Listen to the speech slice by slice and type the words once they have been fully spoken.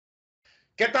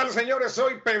¿Qué tal, señores?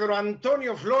 Soy Pedro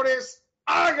Antonio Flores.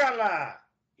 ¡Hágala!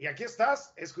 Y aquí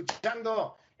estás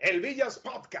escuchando el Villas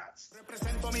Podcast.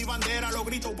 Represento mi bandera, lo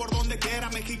grito por donde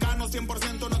quiera. Mexicano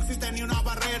 100%, no existe ni una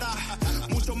barrera.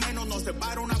 Mucho menos nos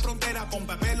separa una frontera. Con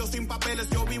papel o sin papeles,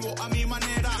 yo vivo a mi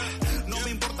manera. No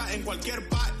me importa en cualquier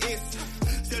país.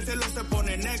 Si el cielo se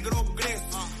pone negro, gris.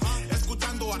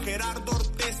 Escuchando a Gerardo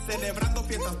Ortiz, celebrando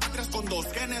fiestas patrias con dos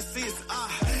Génesis.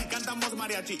 Cantamos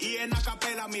mariachi y en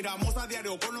acapela miramos a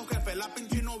diario con los jefes la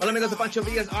pinchino. Hola amigos de Pancho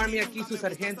Villas Army, aquí su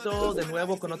sargento de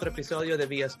nuevo con otro episodio de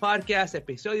Villas Podcast,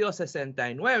 episodio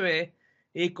 69.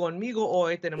 Y conmigo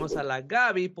hoy tenemos a la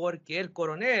Gaby porque el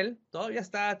coronel todavía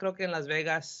está, creo que en Las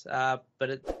Vegas,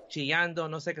 chillando.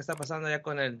 No sé qué está pasando ya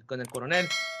con el coronel.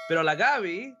 Pero la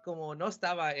Gaby, como no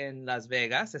estaba en Las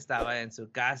Vegas, estaba en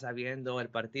su casa viendo el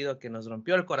partido que nos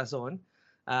rompió el corazón.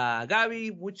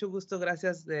 Gaby, mucho gusto,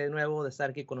 gracias de nuevo de estar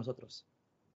aquí con nosotros.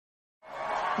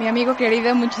 Mi amigo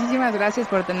querido, muchísimas gracias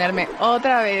por tenerme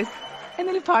otra vez en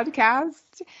el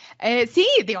podcast. Sí,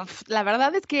 digo, la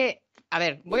verdad es que, a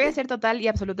ver, voy a ser total y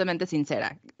absolutamente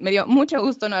sincera. Me dio mucho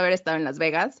gusto no haber estado en Las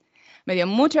Vegas. Me dio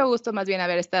mucho gusto más bien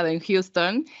haber estado en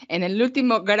Houston en el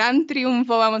último gran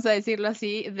triunfo, vamos a decirlo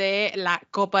así, de la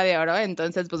Copa de Oro.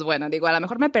 Entonces, pues bueno, digo, a lo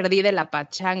mejor me perdí de la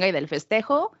pachanga y del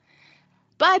festejo,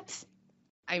 but,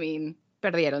 I mean,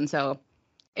 perdieron, so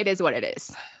it is what it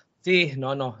is. Sí,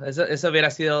 no, eso hubiera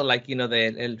sido,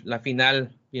 la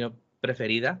final,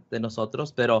 preferida de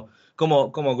nosotros, pero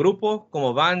como grupo,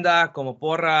 como banda, como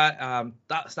porra,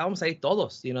 estábamos ahí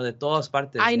todos, de todas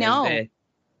partes. I know.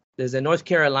 Desde North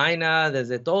Carolina,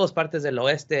 desde todas partes del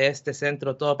oeste, este,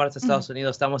 centro, todas partes de Estados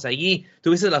Unidos, estamos allí.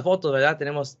 Tuviste las fotos, ¿verdad?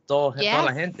 Tenemos toda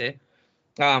la gente.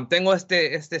 Tengo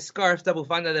este scarf, esta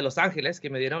bufanda de Los Ángeles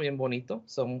que me dieron bien bonito.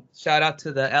 So, shout out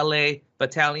to the LA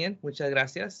Battalion. Muchas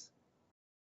gracias.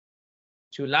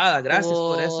 Chulada, gracias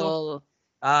por eso.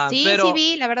 Sí,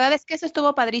 vi, la verdad es que eso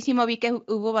estuvo padrísimo, vi que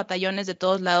hubo batallones de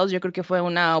todos lados, yo creo que fue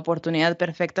una oportunidad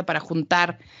perfecta para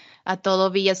juntar a todo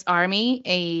Villas Army,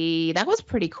 y that was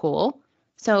pretty cool.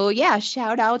 So yeah,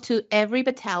 shout out to every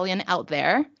battalion out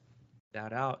there.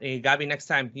 Shout out. Hey, Gaby, next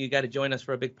time you got to join us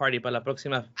for a big party para la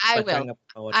próxima pachanga,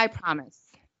 por favor. I promise.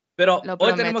 Pero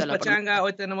hoy tenemos pachanga,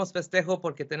 hoy tenemos festejo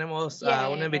porque tenemos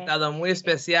un invitado muy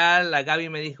especial. La Gaby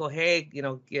me dijo, hey,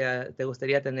 que te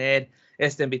gustaría tener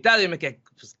este invitado. Y me quedé,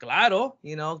 pues claro,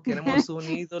 queremos un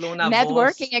ídolo, una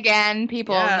Networking voz. Again,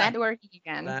 people, networking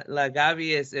again. La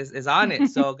Gaby is on it.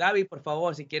 So, Gaby, por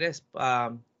favor, si quieres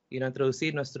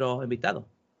introducir nuestro invitado.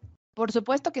 Por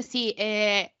supuesto que sí.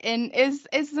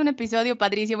 Es un episodio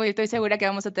padrísimo y estoy segura que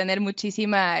vamos a tener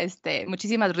muchísimas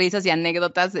risas y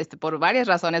anécdotas por varias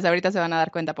razones. Ahorita se van a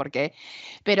dar cuenta por qué.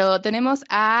 Pero tenemos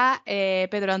a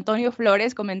Pedro Antonio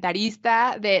Flores,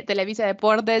 comentarista de Televisa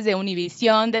Deportes, de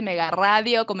Univisión, de Mega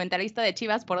Radio, comentarista de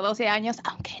Chivas por 12 años,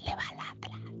 aunque le va la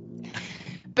Atlas.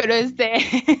 Pero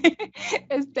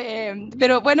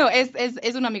pero bueno,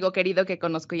 es un amigo querido que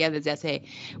conozco ya desde hace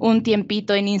un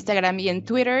tiempito en Instagram y en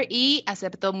Twitter, y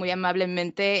aceptó muy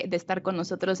amablemente de estar con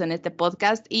nosotros en este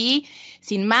podcast. Y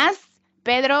sin más,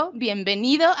 Pedro,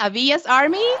 bienvenido a Villas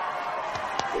Army.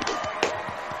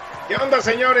 ¿Qué onda,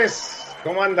 señores?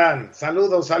 ¿Cómo andan?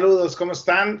 Saludos, ¿cómo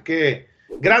están?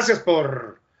 Gracias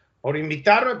por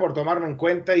invitarme, por tomarme en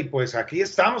cuenta, y pues aquí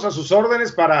estamos a sus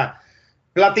órdenes para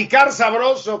platicar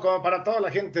sabroso como para toda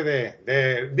la gente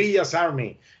de Villas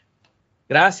Army.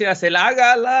 Gracias, el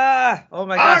hágala. Oh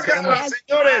my God. Hágala,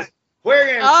 señores.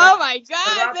 Jueguen. Oh my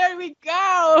God, there we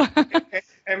go.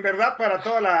 En verdad, para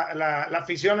toda la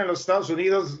afición en los Estados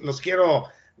Unidos, los quiero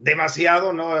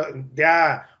demasiado, ¿no?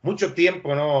 Ya mucho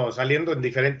tiempo, ¿no? Saliendo en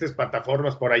diferentes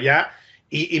plataformas por allá.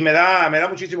 Y me da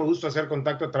muchísimo gusto hacer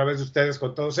contacto a través de ustedes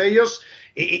con todos ellos.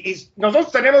 Y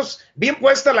nosotros tenemos bien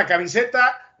puesta la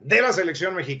camiseta de la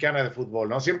selección mexicana de fútbol,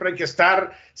 ¿no? Siempre hay que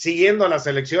estar siguiendo a la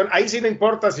selección. Ahí sí no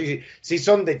importa si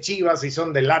son de Chivas, si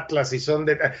son del Atlas, si son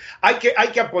de... Hay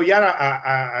que apoyar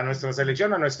a nuestra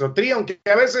selección, a nuestro trío, aunque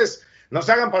a veces nos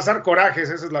hagan pasar corajes,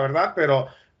 esa es la verdad,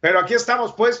 pero aquí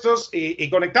estamos puestos y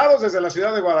conectados desde la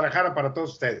ciudad de Guadalajara para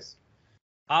todos ustedes.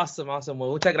 Awesome.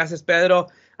 Muchas gracias, Pedro.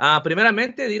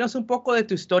 Primeramente, dinos un poco de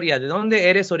tu historia, de dónde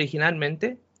eres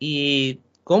originalmente y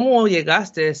cómo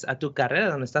llegaste a tu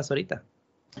carrera donde estás ahorita.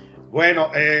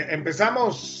 Bueno,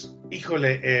 empezamos,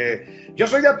 yo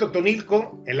soy de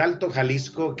Atotonilco, el Alto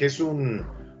Jalisco, que es un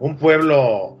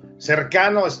pueblo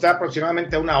cercano, está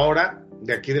aproximadamente a 1 hora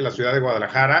de aquí de la ciudad de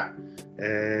Guadalajara.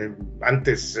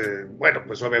 Antes,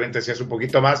 pues obviamente sí es un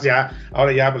poquito más,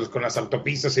 ahora ya pues con las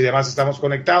autopistas y demás estamos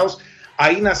conectados.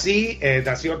 Ahí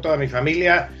nació toda mi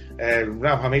familia,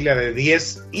 una familia de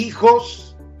 10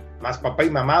 hijos, más papá y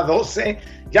mamá, 12.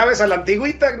 Ya ves, a la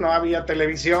antigüita no había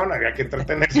televisión, había que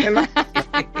entretenerse, ¿no?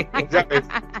 Ya ves.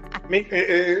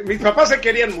 Mis papás se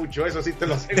querían mucho, eso sí te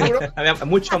lo aseguro. Había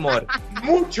mucho amor.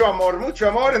 Mucho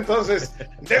amor. Entonces,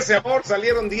 de ese amor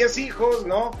salieron 10 hijos,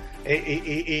 ¿no?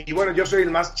 Y bueno, yo soy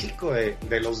el más chico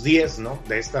de los 10, ¿no?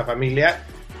 De esta familia.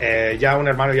 Ya un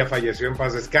hermano ya falleció, en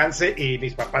paz descanse, y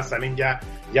mis papás también ya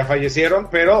fallecieron,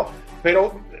 pero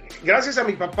gracias a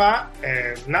mi papá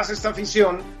nace esta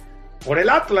afición por el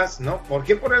Atlas, ¿no? ¿Por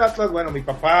qué por el Atlas? Bueno, mi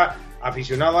papá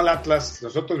aficionado al Atlas,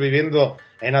 nosotros viviendo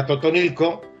en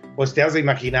Atotonilco, pues te has de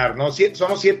imaginar, ¿no?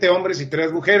 Somos 7 hombres y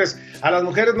 3 mujeres. A las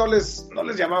mujeres no les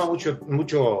llamaba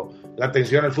mucho la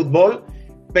atención el fútbol,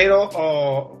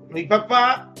 pero mi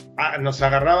papá nos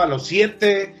agarraba a los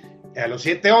 7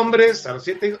 hombres,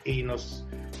 y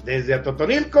desde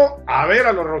Atotonilco a ver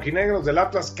a los rojinegros del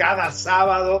Atlas cada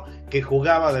sábado que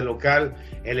jugaba de local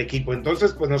el equipo.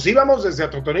 Entonces, pues nos íbamos desde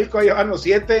Atotonilco, ahí van los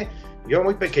 7, yo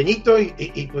muy pequeñito,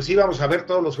 y pues íbamos a ver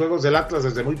todos los juegos del Atlas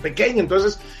desde muy pequeño.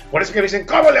 Entonces, por eso que me dicen,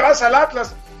 ¿cómo le vas al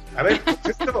Atlas? A ver,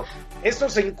 pues esto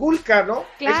se inculca, ¿no?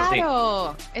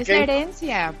 Claro, es la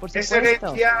herencia, por supuesto. Es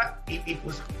herencia, y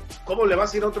pues, ¿cómo le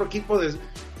vas a ir a otro equipo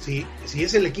si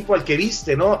es el equipo al que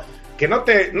viste, ¿no? Que no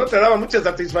te daba muchas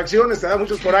satisfacciones, te daba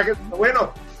muchos corajes, pero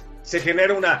bueno, se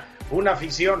genera una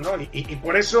afición, ¿no? Y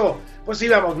por eso, pues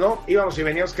íbamos, ¿no? Íbamos y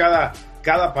veníamos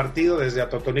cada partido desde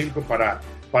Atotonilco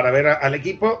para ver al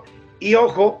equipo. Y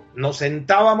ojo, nos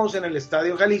sentábamos en el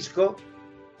Estadio Jalisco,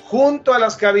 junto a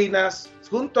las cabinas,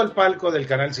 junto al palco del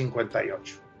Canal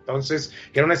 58. Entonces,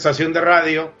 que era una estación de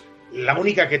radio, la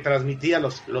única que transmitía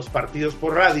los partidos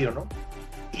por radio, ¿no?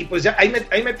 Y pues ya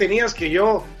ahí me tenías que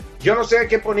yo no sé a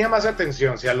qué ponía más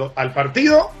atención, si al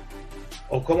partido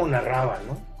o cómo narraba,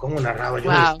 ¿no? Cómo narraba.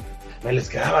 Yo me les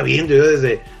quedaba viendo yo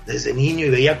desde niño y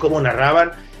veía cómo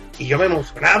narraban y yo me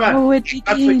emocionaba.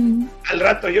 Al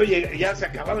rato yo ya se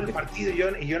acababa el partido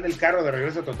y yo en el carro de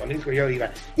regreso a Totonilco yo iba,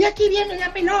 y aquí viene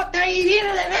la pelota y viene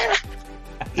de veras.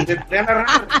 Y me ponía a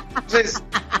narrar. Entonces,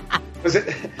 pues,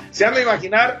 se han de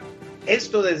imaginar,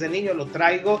 esto desde niño lo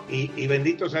traigo y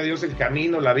bendito sea Dios, el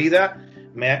camino, la vida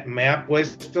me ha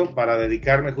puesto para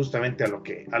dedicarme justamente a lo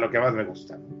que más me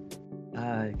gusta.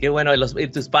 Ay, qué bueno. Y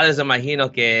tus padres, me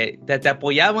imagino que te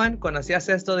apoyaban cuando hacías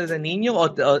esto desde niño,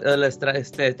 o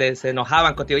se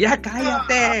enojaban contigo. ¡Ya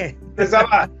cállate!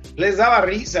 Les daba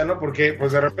risa, ¿no? Porque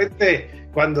pues de repente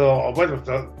cuando, bueno,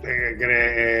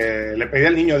 le pedí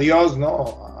al niño Dios,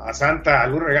 ¿no? A Santa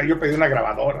algún regalo, yo pedí una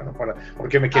grabadora, ¿no?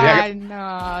 Porque me quería... Ay,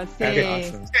 no,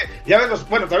 sí. Ya ves,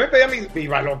 bueno, también pedí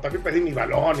mi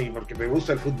balón, y porque me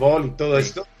gusta el fútbol y todo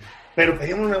esto, pero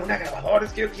pedí una grabadora,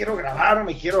 es que yo quiero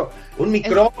grabarme, quiero un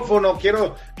micrófono,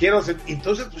 quiero,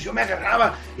 entonces pues yo me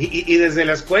agarraba, y desde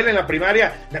la escuela, en la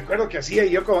primaria, me acuerdo que hacía,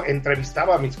 yo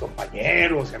entrevistaba a mis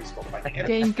compañeros y a mis compañeras.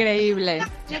 ¡Qué increíble!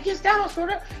 Y aquí estamos, ¿no?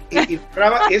 Y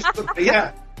grababa esto,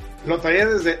 lo traía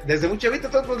desde muy chavito,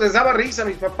 entonces pues les daba risa a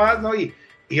mis papás, ¿no? Y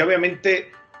obviamente,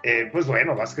 pues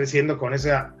bueno, vas creciendo con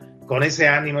ese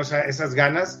ánimo, esas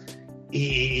ganas,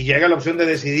 y llega la opción de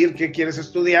decidir qué quieres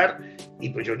estudiar, y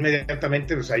pues yo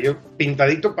inmediatamente, o sea, yo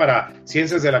pintadito para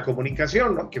Ciencias de la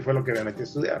Comunicación, ¿no? Que fue lo que me metí a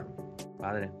estudiar.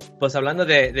 Padre. Pues hablando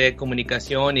de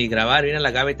comunicación y grabar, mira,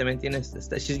 la Gaby también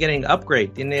she's getting upgrade,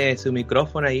 tiene su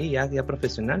micrófono ahí ya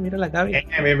profesional, mira la Gaby.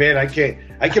 Bien, hay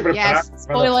que preparar. Yes,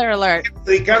 spoiler alert. Hay que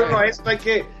dedicar uno a esto,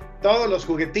 todos los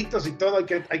juguetitos y todo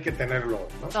hay que tenerlo,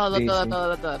 ¿no? Todo.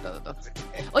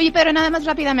 Oye, pero nada más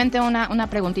rápidamente una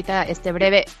preguntita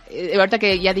breve. Ahorita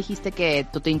que ya dijiste que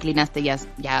tú te inclinaste ya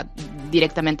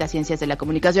directamente a Ciencias de la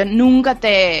Comunicación, ¿nunca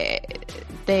te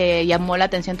llamó la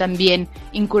atención también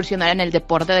incursionar en el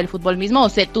deporte del fútbol mismo? O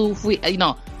sea,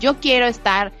 yo quiero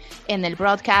estar en el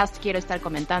broadcast, quiero estar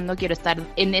comentando, quiero estar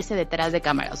en ese detrás de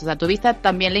cámaras. O sea, ¿tuviste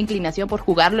también la inclinación por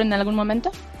jugarlo en algún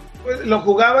momento? Pues lo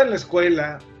jugaba en la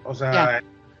escuela, o sea,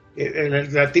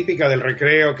 la típica del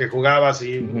recreo que jugabas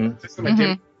y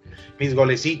metí mis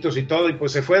golecitos y todo, y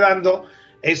pues se fue dando.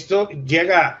 Esto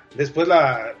llega después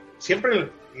siempre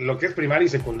lo que es primaria y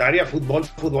secundaria,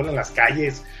 fútbol en las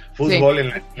calles, fútbol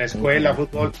en la escuela,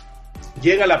 fútbol.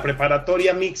 Llega la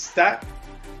preparatoria mixta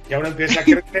y ahora empieza a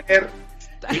crecer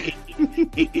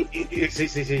y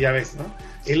sí, ya ves, ¿no?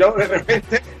 Y luego de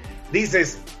repente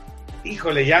dices,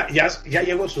 híjole, ya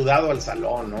llego sudado al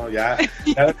salón, ¿no? Ya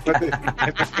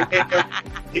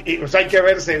y pues hay que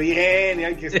verse bien y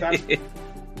hay que estar...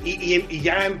 Y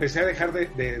ya empecé a dejar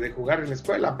de jugar en la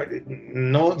escuela.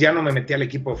 Ya no me metí al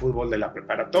equipo de fútbol de la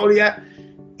preparatoria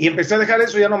y empecé a dejar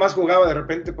eso. Ya nomás jugaba de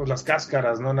repente pues las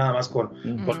cáscaras, no nada más con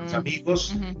los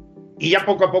amigos. Y ya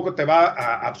poco a poco te va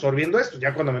absorbiendo esto.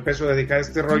 Ya cuando me empiezo a dedicar a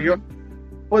este rollo,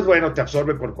 pues bueno, te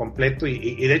absorbe por completo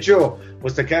y de hecho,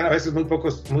 pues te quedan a veces muy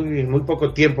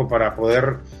poco tiempo para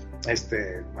poder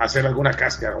hacer alguna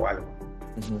cáscara o algo.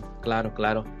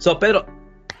 Claro. So, Pedro,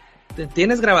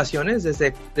 ¿tienes grabaciones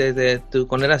desde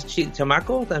cuando eras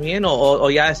chamaco también? ¿O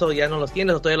ya eso ya no los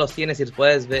tienes? ¿O todavía los tienes y los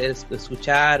puedes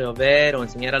escuchar o ver o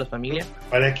enseñar a la familia?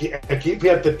 Bueno, aquí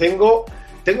fíjate, tengo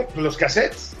los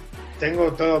cassettes.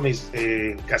 Tengo todos mis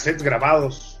cassettes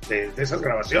grabados de esas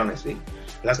grabaciones, ¿sí?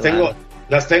 Las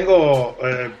tengo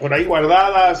por ahí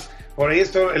guardadas. Por ahí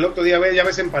el otro día, ya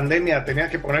ves, en pandemia tenía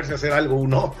que ponerse a hacer algo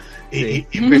uno y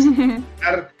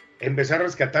empecé a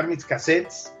rescatar mis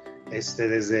cassettes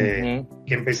desde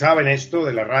que empezaba en esto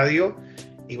de la radio.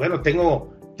 Y bueno,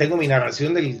 tengo mi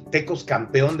narración del Tecos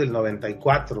campeón del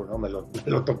 94, ¿no? Me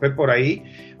lo topé por ahí.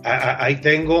 Ahí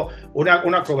tengo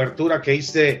una cobertura que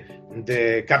hice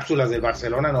de cápsulas del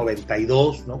Barcelona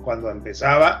 92, ¿no? Cuando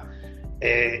empezaba.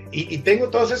 Y tengo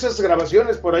todas esas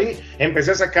grabaciones por ahí.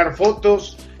 Empecé a sacar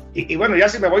fotos. Y bueno, ya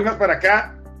si me voy más para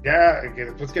acá, ya que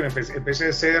después que empecé a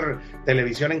hacer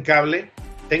televisión en cable,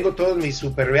 tengo todos mis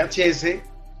super VHS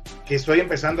que estoy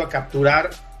empezando a capturar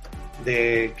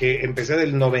de que empecé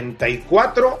del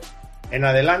 94 en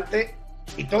adelante,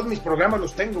 y todos mis programas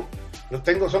los tengo,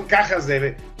 son cajas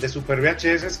de super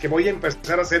VHS que voy a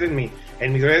empezar a hacer en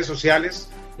mis redes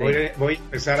sociales. Sí. Voy a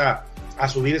empezar a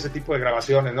subir ese tipo de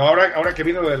grabaciones, ¿no? Ahora que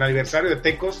vino el aniversario de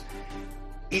Tecos,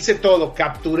 hice todo,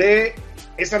 capturé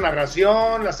esa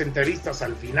narración, las entrevistas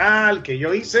al final que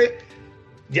yo hice,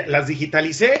 las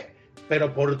digitalicé,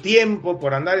 pero por tiempo,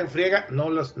 por andar en friega, no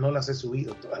las he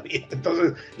subido todavía.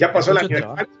 Entonces, ya pasó el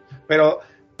aniversario,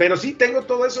 pero sí tengo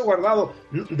todo eso guardado.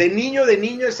 De niño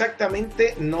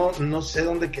exactamente, no sé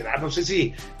dónde quedar. No sé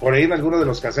si por ahí en alguno de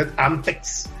los cassettes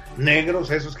Ampex negros,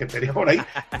 esos que tenía por ahí,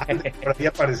 por ahí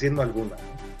apareciendo alguna.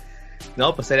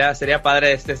 No, pues sería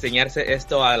padre enseñarse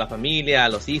esto a la familia, a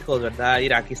los hijos, ¿verdad?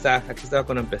 Mira, aquí está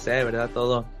cuando empecé, ¿verdad?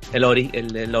 Todo el origen.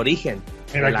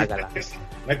 Mira, de la galaxia.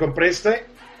 Me compré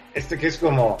este que es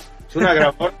una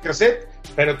grabadora cassette,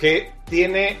 pero que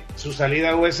tiene su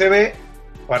salida USB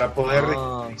para poder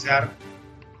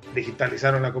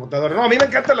digitalizar una computadora. No, a mí me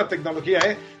encanta la tecnología,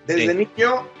 ¿eh? Desde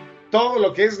niño, todo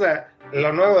lo que es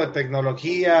lo nuevo de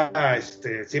tecnología,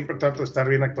 siempre trato de estar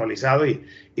bien actualizado y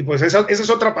pues esa es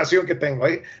otra pasión que tengo,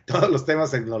 todos los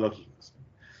temas tecnológicos.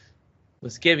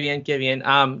 Pues qué bien.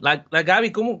 La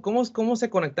Gaby, ¿cómo se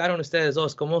conectaron ustedes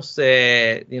dos? ¿Cómo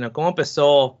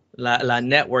empezó la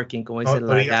networking, como dice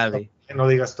la Gaby? No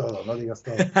digas todo.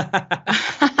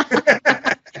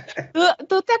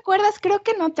 ¿Tú te acuerdas? Creo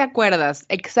que no te acuerdas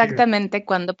exactamente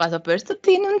cuándo pasó, pero esto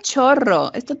tiene un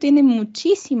chorro, esto tiene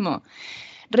muchísimo.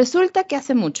 Resulta que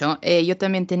hace mucho yo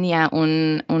también tenía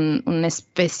una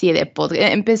especie de podcast.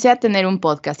 Empecé a tener un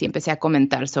podcast y empecé a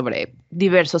comentar sobre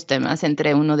diversos temas,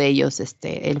 entre uno de ellos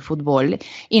el fútbol,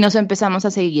 y nos empezamos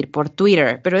a seguir por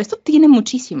Twitter. Pero esto tiene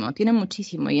muchísimo,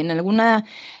 y en alguna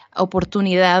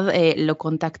oportunidad lo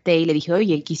contacté y le dije,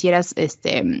 oye, ¿quisieras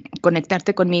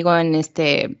conectarte conmigo en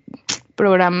este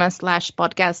programa /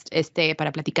 podcast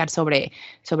para platicar sobre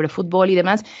fútbol y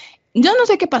demás? Yo no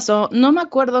sé qué pasó, no me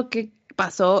acuerdo qué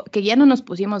pasó, que ya no nos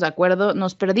pusimos de acuerdo,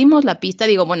 nos perdimos la pista.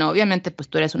 Digo, bueno, obviamente pues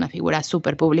tú eres una figura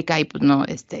súper pública y pues no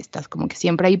estás como que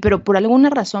siempre ahí, pero por alguna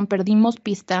razón perdimos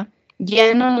pista,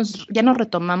 ya no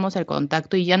retomamos el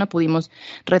contacto y ya no pudimos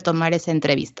retomar esa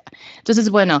entrevista. Entonces,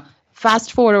 bueno,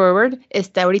 fast forward,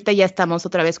 ahorita ya estamos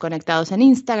otra vez conectados en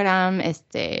Instagram,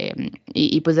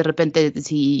 y pues de repente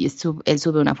si él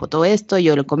sube una foto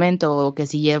yo lo comento, o que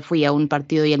si ya fui a un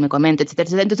partido y él me comenta,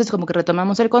 etcétera. Entonces como que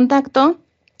retomamos el contacto.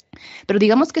 Pero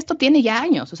digamos que esto tiene ya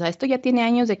años, o sea, esto ya tiene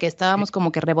años de que estábamos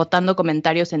como que rebotando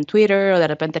comentarios en Twitter, o de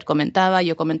repente él comentaba,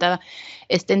 yo comentaba,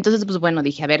 entonces pues bueno,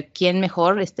 dije, a ver, ¿quién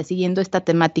mejor siguiendo esta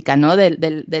temática, ¿no?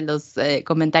 De los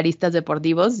comentaristas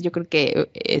deportivos? Yo creo que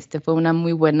fue una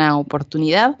muy buena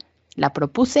oportunidad, la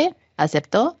propuse,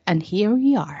 aceptó, and here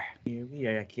we are.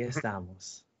 Aquí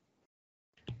estamos.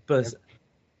 Pues,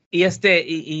 y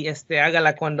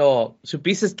hágala cuando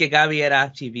supiste que Gaby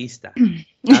era chivista.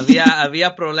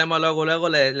 Había problema, luego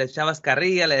le echabas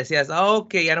carrilla, le decías,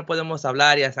 ok, ya no podemos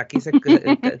hablar, y hasta aquí se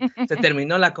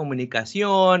terminó la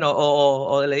comunicación,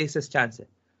 o le dices chance.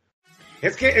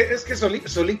 Es que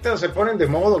solitos se ponen de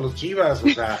modo los Chivas, o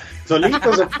sea,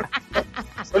 solitos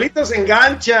se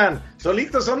enganchan,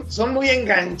 solitos son muy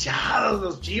enganchados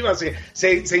los Chivas,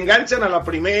 se enganchan a la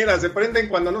primera, se prenden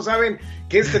cuando no saben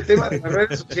que este tema de las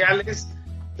redes sociales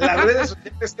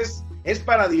es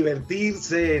para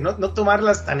divertirse, no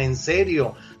tomarlas tan en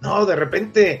serio. No, de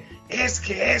repente, es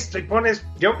que esto, y pones,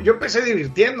 yo empecé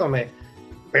divirtiéndome,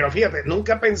 pero fíjate,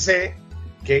 nunca pensé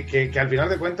que al final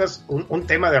de cuentas un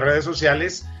tema de redes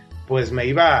sociales pues me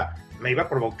iba a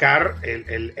provocar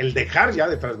el dejar ya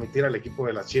de transmitir al equipo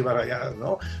de las Chivas Rayadas,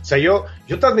 ¿no? O sea, yo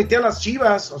transmitía a las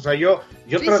Chivas, o sea, yo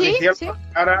transmitía a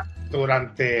Guadalajara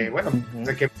durante, bueno,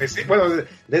 desde que empecé, bueno,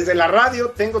 desde la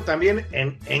radio tengo también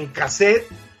en cassette,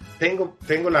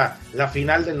 tengo la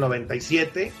final del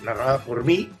 97, narrada por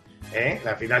mí,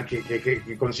 la final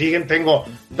que consiguen, tengo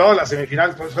todas las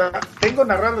semifinales, pues, o sea, tengo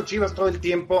narrando Chivas todo el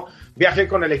tiempo, viajé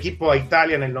con el equipo a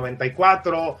Italia en el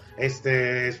 94,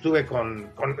 estuve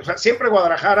o sea, siempre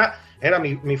Guadalajara era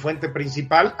mi fuente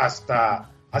principal hasta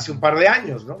hace un par de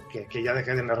años, ¿no? Que ya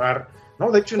dejé de narrar, no,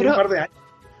 de hecho en un par de años,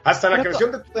 hasta la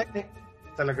creación de TUDN,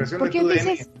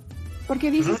 ¿Por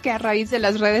qué dices que a raíz de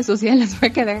las redes sociales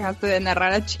fue que dejaste de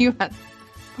narrar a Chivas?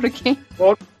 ¿Por qué?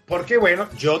 Porque, bueno,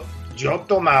 yo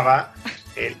tomaba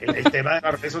el tema de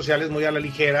las redes sociales muy a la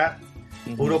ligera,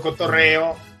 puro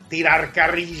cotorreo, tirar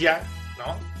carrilla,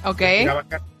 ¿no? Ok.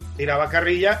 Tiraba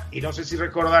carrilla, y no sé si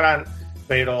recordarán,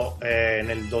 pero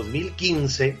en el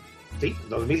 2015,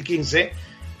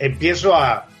 empiezo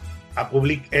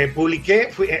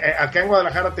publiqué, acá en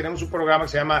Guadalajara tenemos un programa que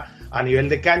se llama A Nivel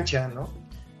de Cancha, ¿no?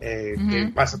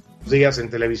 Que pasa los días en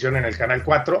televisión en el Canal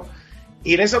 4,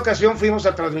 y en esa ocasión fuimos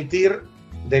a transmitir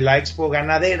de la Expo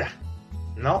Ganadera,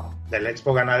 ¿no? De la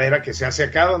Expo Ganadera que se hace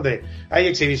acá, donde hay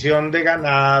exhibición de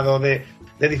ganado, de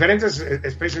diferentes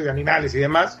especies de animales y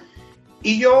demás,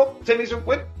 y yo se me hizo,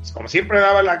 pues, como siempre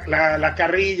daba la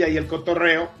carrilla y el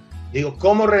cotorreo, digo,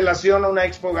 ¿cómo relaciono una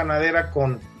Expo Ganadera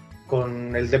con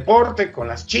el deporte, con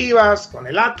las Chivas, con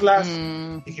el Atlas?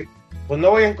 Dije, pues no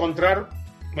voy a encontrar.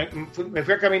 Me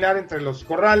fui a caminar entre los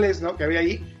corrales, ¿no? Que había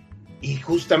ahí, y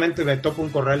justamente me topo un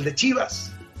corral de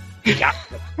Chivas. Y ya,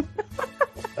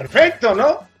 perfecto,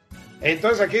 ¿no?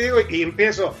 Entonces aquí digo, y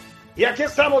empiezo, y aquí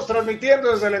estamos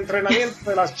transmitiendo desde el entrenamiento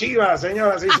de las Chivas,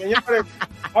 señoras y señores.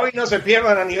 Hoy no se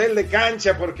pierdan A Nivel de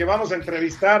Cancha, porque vamos a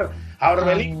entrevistar a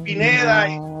Orbelín Pineda,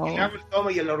 no. Y hago el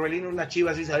tomo, y el Orbelín, una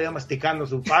Chiva así, salía masticando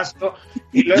su pasto,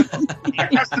 y luego, y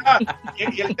acá está,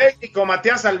 y el técnico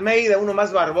Matías Almeida, uno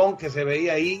más barbón que se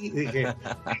veía ahí, y dije,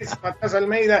 es Matías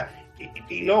Almeida,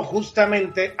 y luego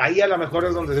justamente ahí a lo mejor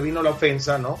es donde se vino la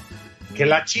ofensa, ¿no? Que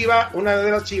la Chiva, una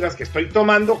de las Chivas que estoy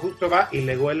tomando, justo va y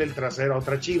le huele el trasero a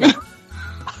otra Chiva.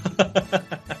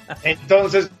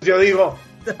 Entonces yo digo,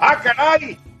 ¡ah,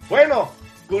 caray! Bueno,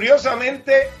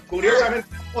 curiosamente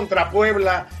contra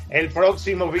Puebla el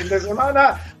próximo fin de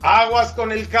semana, aguas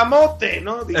con el camote,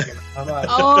 ¿no? Dije, nada más.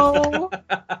 Oh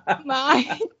my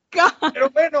God. Pero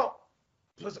bueno,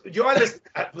 pues yo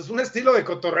pues un estilo de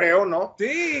cotorreo, ¿no?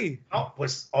 Sí. No,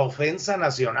 pues ofensa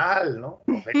nacional, ¿no?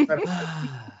 Ofensa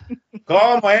nacional.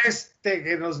 ¿Cómo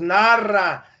que nos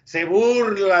narra, se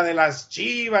burla de las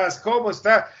Chivas? ¿Cómo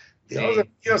está? Dios de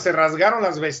mío, se rasgaron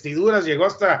las vestiduras, llegó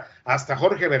hasta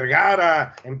Jorge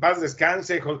Vergara, en paz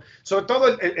descanse, sobre todo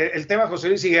el tema José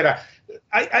Luis Higuera.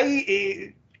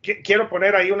 Quiero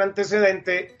poner ahí un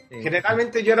antecedente. Sí.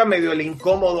 Generalmente yo era medio el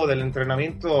incómodo del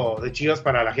entrenamiento de Chivas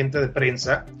para la gente de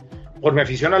prensa, por mi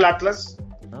afición al Atlas,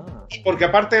 porque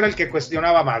aparte era el que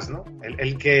cuestionaba más, ¿no?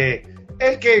 El que,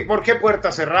 ¿por qué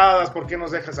puertas cerradas? ¿Por qué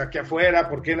nos dejas aquí afuera?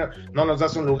 ¿Por qué no nos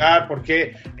das un lugar? ¿Por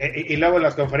qué? Y luego en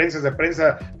las conferencias de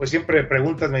prensa, pues siempre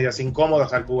preguntas medias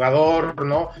incómodas al jugador,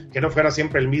 ¿no? Que no fuera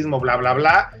siempre el mismo, bla, bla,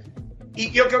 bla.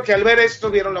 Y yo creo que al ver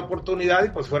esto vieron la oportunidad y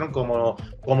pues fueron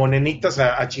como nenitas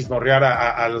a chismorrear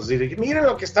a los dirigentes. Miren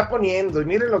lo que está poniendo y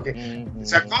miren lo que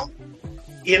sacó.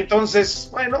 Y entonces,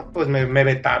 bueno, pues me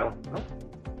vetaron, ¿no?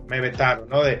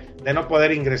 ¿no? De no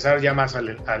poder ingresar ya más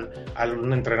al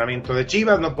un entrenamiento de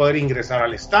Chivas, no poder ingresar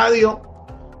al estadio,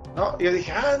 ¿no? Y yo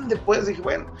dije, dije,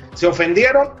 bueno, se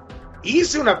ofendieron,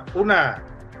 hice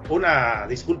una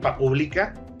disculpa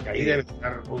pública, que ahí debe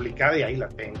estar publicada y ahí la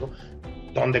tengo,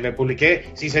 donde me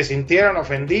publiqué, si se sintieran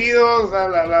ofendidos, bla,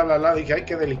 bla, bla, bla, bla, dije, ay,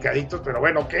 qué delicaditos, pero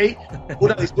bueno, ok,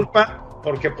 una disculpa,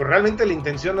 porque pues realmente la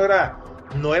intención no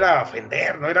era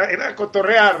ofender, no era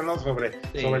cotorrear, ¿no? Sobre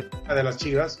el tema de las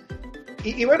Chivas.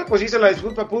 Y bueno, pues hice la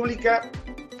disculpa pública,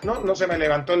 no se me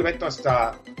levantó el veto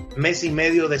hasta mes y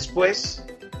medio después,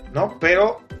 ¿no?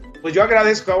 Pero pues yo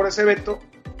agradezco ahora ese veto,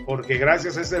 porque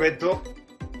gracias a ese veto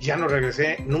ya no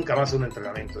regresé nunca más a un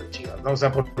entrenamiento de Chivas, ¿no? O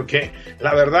sea, porque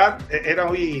la verdad era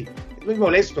muy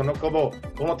molesto, ¿no?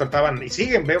 Cómo trataban,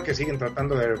 y veo que siguen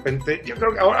tratando de repente, yo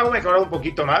creo que ahora han mejorado un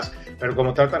poquito más, pero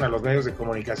como tratan a los medios de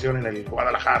comunicación en el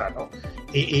Guadalajara, ¿no?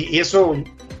 Y eso,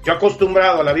 yo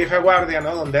acostumbrado a la vieja guardia,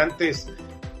 ¿no? Donde antes,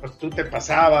 pues tú te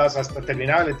pasabas, hasta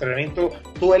terminaba el entrenamiento,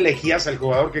 tú elegías al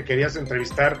jugador que querías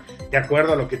entrevistar de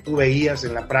acuerdo a lo que tú veías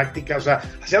en la práctica, o sea,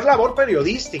 hacías labor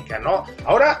periodística, ¿no?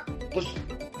 Ahora, pues,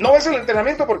 no ves el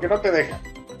entrenamiento porque no te dejan.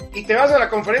 Y te vas a la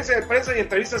conferencia de prensa y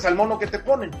entrevistas al mono que te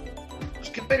ponen. Pues,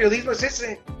 ¿qué periodismo es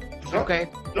ese? ¿no? Ok.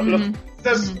 Los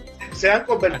periodistas se han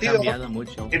convertido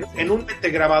en un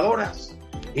metegrabadoras.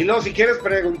 Y luego, si quieres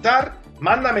preguntar,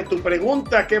 mándame tu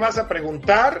pregunta, ¿qué vas a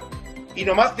preguntar? Y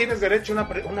nomás tienes derecho a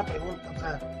una pregunta. O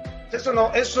sea,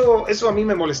 eso a mí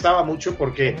me molestaba mucho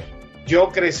porque yo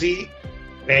crecí,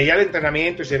 veía el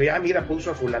entrenamiento y se veía, mira,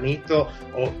 puso a fulanito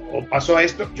o pasó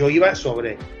esto. Yo iba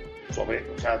sobre,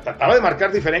 o sea, trataba de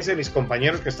marcar diferencia de mis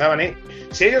compañeros que estaban ahí.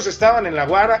 Si ellos estaban en la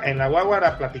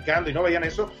guaguara platicando y no veían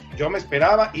eso, yo me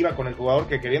esperaba, iba con el jugador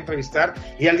que quería entrevistar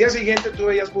y al día siguiente tú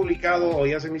veías publicado o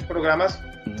oías en mis programas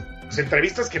pues,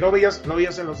 entrevistas que no veías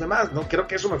en los demás, ¿no? Creo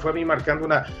que eso me fue a mí marcando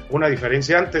una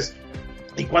diferencia antes.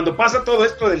 Y cuando pasa todo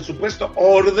esto del supuesto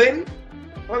orden,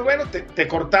 pues bueno, te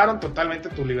cortaron totalmente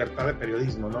tu libertad de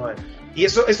periodismo, ¿no? Y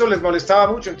eso les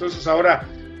molestaba mucho, entonces ahora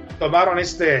tomaron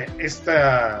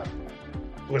esta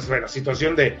pues bueno,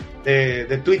 situación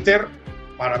de Twitter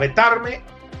para vetarme,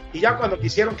 y ya cuando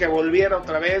quisieron que volviera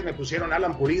otra vez me pusieron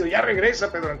Alan Pulido, ya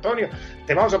regresa Pedro Antonio,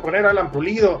 te vamos a poner Alan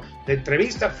Pulido de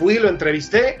entrevista, fui, lo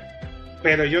entrevisté,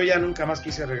 pero yo ya nunca más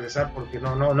quise regresar porque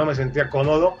no me sentía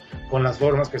cómodo con las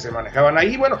formas que se manejaban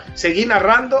ahí. Bueno, seguí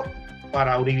narrando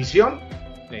para Univisión,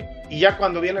 sí. Y ya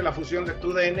cuando viene la fusión de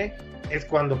TUDN es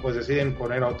cuando pues deciden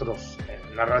poner a otros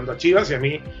narrando a Chivas y a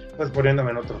mí pues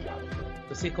poniéndome en otros lados.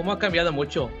 Sí, cómo ha cambiado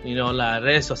mucho, las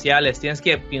redes sociales, tienes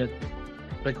que,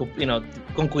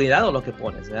 con cuidado lo que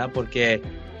pones, ¿verdad? Porque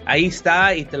ahí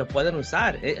está y te lo pueden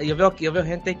usar. Yo veo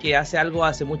gente que hace algo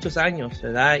hace muchos años,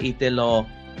 ¿verdad? Y te lo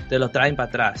traen para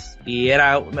atrás. Y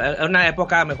era una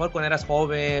época mejor cuando eras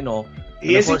joven o...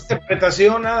 Y es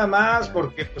interpretación nada más,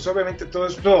 porque pues obviamente todo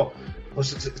esto,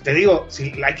 pues te digo,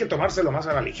 sí, hay que tomárselo más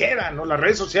a la ligera, ¿no? Las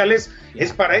redes sociales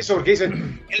es para eso, porque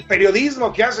dicen, el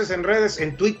periodismo que haces en redes,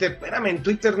 en Twitter, espérame, en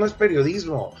Twitter no es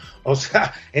periodismo, o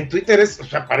sea, en Twitter es, o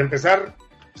sea, para empezar,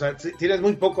 o sea, tienes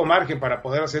muy poco margen para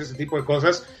poder hacer ese tipo de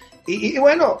cosas, y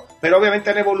bueno, pero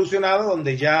obviamente han evolucionado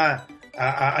donde ya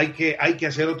hay que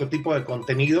hacer otro tipo de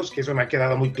contenidos, que eso me ha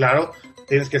quedado muy claro,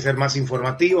 tienes que ser más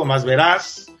informativo, más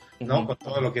veraz, ¿no? Con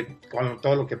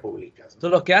todo lo que publicas. Entonces,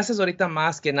 lo que haces ahorita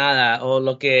más que nada, o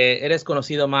lo que eres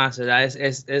conocido más, ¿verdad?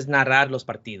 Es narrar los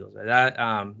partidos,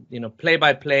 ¿verdad? Play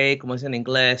by play, como dicen en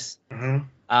inglés.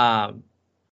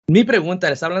 Mi pregunta,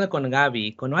 le estaba hablando con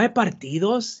Gaby, cuando hay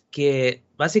partidos que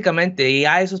básicamente, y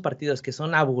hay esos partidos que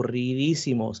son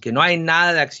aburridísimos, que no hay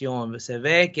nada de acción, se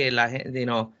ve que la gente,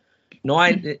 no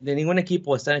hay de ningún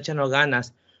equipo están echando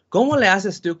ganas, ¿cómo le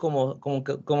haces tú como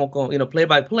play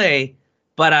by play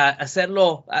para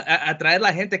hacerlo, atraer a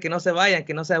la gente que no se vayan,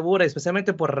 que no se aburre,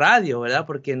 especialmente por radio, ¿verdad?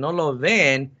 Porque no lo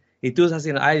ven y tú estás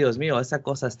diciendo, ay, Dios mío, esa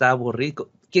cosa está aburrida.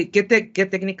 ¿Qué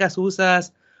técnicas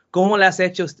usas? ¿Cómo le has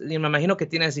hecho? Me imagino que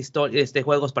tienes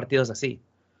juegos, partidos así.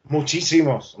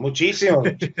 Muchísimos.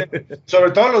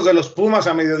 Sobre todo los de los Pumas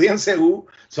a mediodía en CU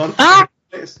son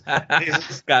terribles.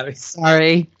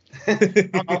 Sorry.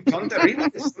 No, son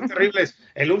terribles.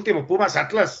 El último Pumas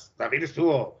Atlas también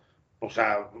estuvo, o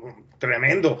sea,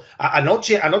 tremendo.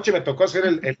 Anoche me tocó hacer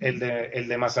el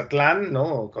de Mazatlán,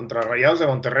 ¿no? Contra Rayados de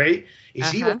Monterrey. Y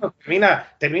sí, bueno,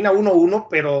 termina 1-1,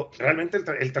 pero realmente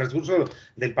el transcurso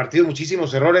del partido,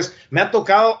 muchísimos errores. Me ha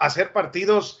tocado hacer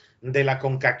partidos de la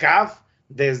CONCACAF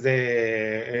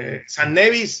desde San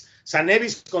Nevis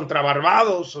contra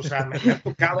Barbados. O sea, me ha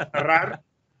tocado narrar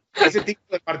ese tipo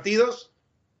de partidos.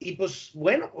 Y pues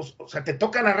bueno, o sea, te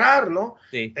toca narrar, ¿no?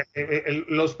 Sí.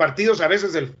 Los partidos a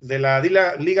veces de la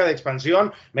Liga de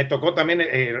Expansión, me tocó también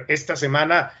esta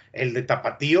semana el de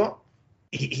Tapatío,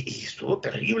 y estuvo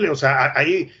terrible, o sea,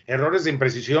 hay errores de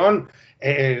imprecisión,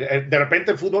 de repente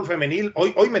el fútbol femenil,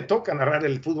 hoy me toca narrar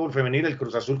el fútbol femenil, el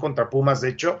Cruz Azul contra Pumas, de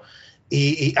hecho,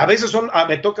 y a veces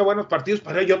me toca buenos partidos,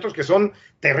 pero hay otros que son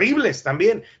terribles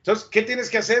también. Entonces, ¿qué tienes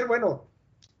que hacer? Bueno,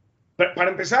 para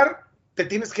empezar, te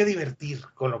tienes que divertir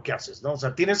con lo que haces, ¿no? O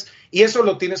sea, y eso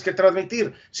lo tienes que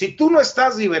transmitir. Si tú no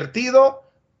estás divertido,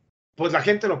 pues la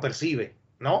gente lo percibe,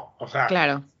 ¿no? O sea,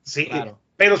 claro. Sí, claro.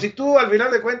 Pero si tú al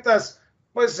final de cuentas,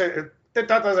 pues te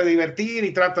tratas de divertir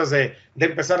y tratas de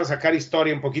empezar a sacar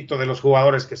historia un poquito de los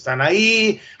jugadores que están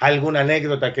ahí, alguna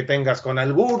anécdota que tengas con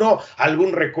alguno,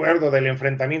 algún recuerdo del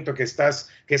enfrentamiento que estás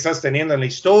teniendo en la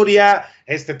historia,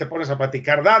 te pones a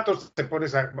platicar datos, te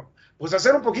pones a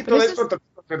hacer un poquito de esto,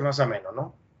 pero más ameno,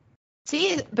 ¿no?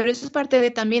 Sí, pero eso es parte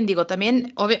de también,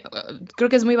 creo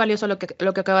que es muy valioso lo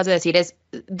que acabas de decir, es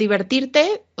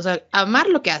divertirte, o sea, amar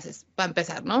lo que haces, para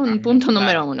empezar, ¿no? Un punto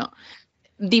número uno.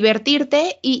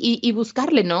 Divertirte y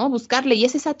buscarle, ¿no? Buscarle, y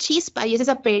es esa chispa y es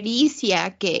esa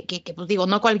pericia que pues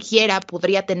no cualquiera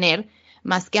podría tener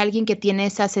más que alguien que tiene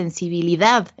esa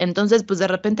sensibilidad. Entonces, pues de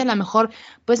repente a lo mejor,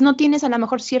 pues no tienes a lo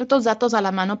mejor ciertos datos a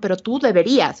la mano, pero tú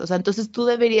deberías, o sea, entonces tú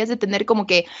deberías de tener como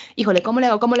que, híjole, ¿cómo le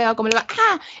hago?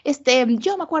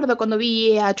 Yo me acuerdo cuando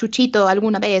vi a Chuchito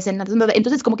alguna vez,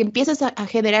 entonces como que empiezas a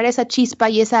generar esa chispa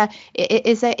y esa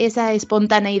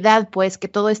espontaneidad, pues, que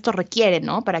todo esto requiere,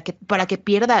 ¿no? Para que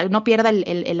no pierda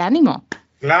el ánimo.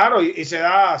 Claro, y se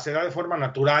da de forma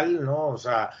natural, ¿no? O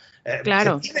sea,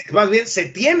 claro. Más bien se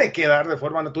tiene que dar de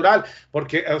forma natural,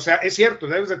 porque, o sea, es cierto,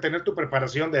 debes de tener tu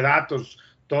preparación de datos,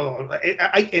 todo.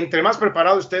 Entre más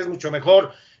preparado estés, mucho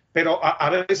mejor, pero a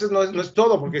veces no es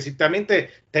todo, porque si también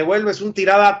te vuelves un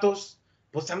tiradatos,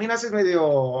 pues también haces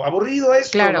medio aburrido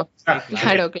esto. Claro, ¿no? O sea,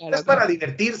 claro. Es para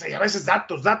divertirse y a veces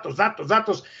datos,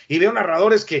 y veo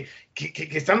narradores que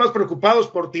están más preocupados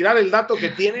por tirar el dato que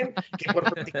tienen que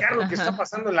por platicar lo que está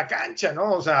pasando en la cancha,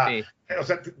 ¿no? O sea,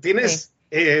 tienes,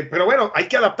 pero bueno, hay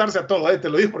que adaptarse a todo, te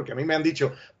lo digo porque a mí me han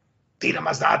dicho, tira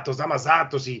más datos, da más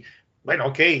datos y bueno,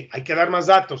 ok, hay que dar más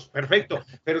datos, perfecto,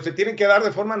 pero se tienen que dar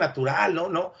de forma natural,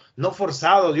 no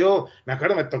forzados. Yo me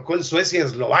acuerdo, me tocó el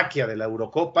Suecia-Eslovaquia de la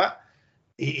Eurocopa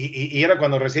y era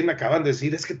cuando recién me acaban de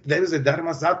decir, es que debes de dar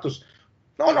más datos.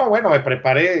 Bueno, me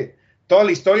preparé toda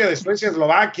la historia de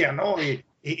Suecia-Eslovaquia, ¿no?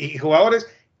 Y jugadores,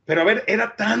 pero a ver,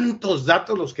 eran tantos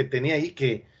datos los que tenía ahí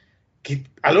que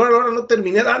a la hora no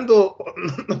terminé dando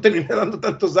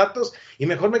tantos datos y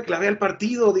mejor me clavé al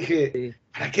partido, dije,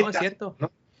 ¿para qué? Es cierto.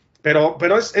 ¿No?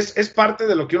 Pero es parte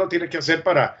de lo que uno tiene que hacer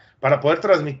para poder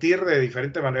transmitir de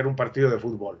diferente manera un partido de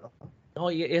fútbol, ¿no? No,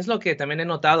 y es lo que también he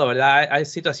notado, ¿verdad? Hay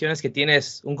situaciones que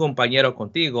tienes un compañero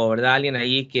contigo, ¿verdad? Alguien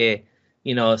ahí que,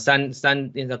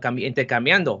 están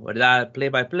intercambiando, ¿verdad? Play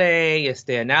by play,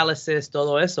 análisis,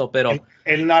 todo eso, pero...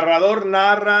 El narrador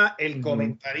narra, el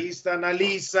comentarista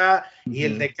analiza, y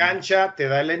el de cancha te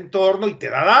da el entorno y te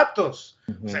da datos.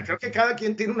 O sea, creo que cada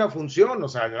quien tiene una función. O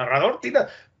sea, el narrador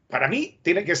para mí,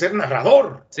 tiene que ser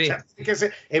narrador. Sí. O sea, tiene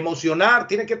que emocionar,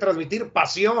 tiene que transmitir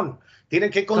pasión, tiene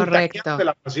que contagiar de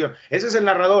la pasión. Ese es el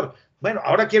narrador. Bueno,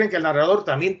 ahora quieren que el narrador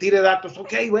también tire datos.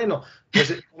 Ok, bueno,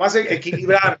 pues vas a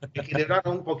equilibrar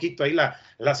un poquito ahí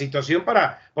la situación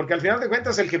porque al final de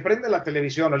cuentas el que prende la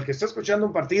televisión o el que está escuchando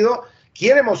un partido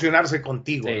quiere emocionarse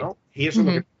contigo, sí. ¿No? Y eso es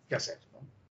lo que tienes que hacer,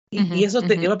 ¿no? Y eso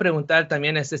te iba a preguntar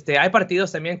también, hay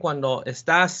partidos también cuando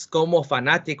estás como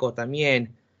fanático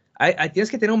también, ¿tienes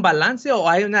que tener un balance o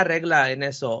hay una regla en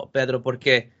eso, Pedro?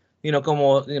 Porque,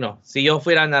 si yo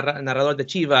fuera narrador de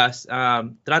Chivas,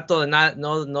 trato de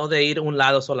no de ir un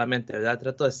lado solamente, ¿verdad?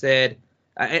 Trato de ser...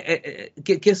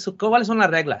 ¿Cuáles son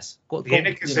las reglas?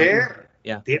 Tiene que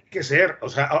ser. O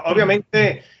sea,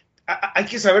 obviamente hay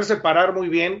que saber separar muy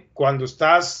bien cuando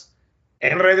estás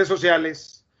en redes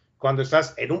sociales, cuando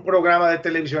estás en un programa de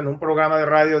televisión, en un programa de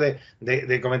radio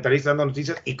de comentarista dando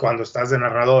noticias y cuando estás de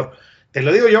narrador. Te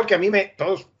lo digo yo que a mí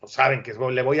todos saben que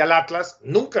le voy al Atlas,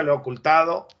 nunca lo he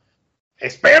ocultado,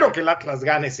 espero que el Atlas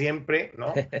gane siempre,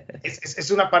 ¿no?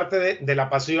 es una parte de la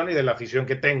pasión y de la afición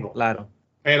que tengo. Claro.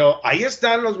 Pero ahí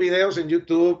están los videos en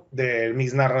YouTube de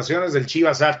mis narraciones del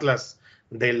Chivas Atlas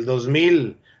del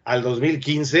 2000 al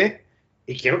 2015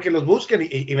 y quiero que los busquen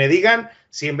y me digan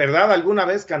si en verdad alguna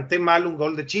vez canté mal un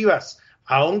gol de Chivas,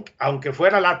 aunque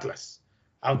fuera el Atlas.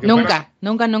 Nunca,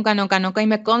 y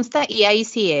me consta, y ahí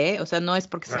sí, o sea, no es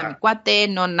porque sea mi cuate,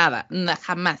 no, nada,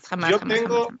 jamás. Yo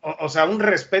tengo, o sea, un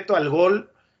respeto al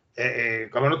gol,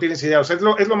 como no tienes idea, o sea,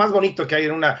 es lo más bonito que hay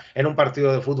en un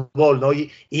partido de fútbol, ¿no?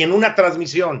 Y en una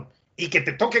transmisión, y que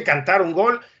te toque cantar un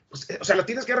gol, pues, o sea, lo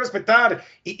tienes que respetar,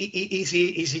 y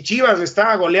si Chivas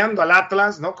está goleando al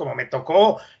Atlas, ¿no? Como me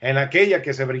tocó en aquella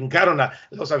que se brincaron a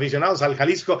los aficionados al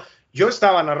Jalisco, yo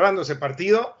estaba narrando ese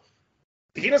partido.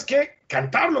 Tienes que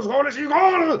cantar los goles y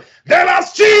gol de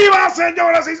las Chivas,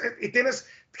 señoras, y tienes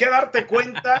que darte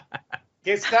cuenta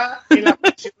que está el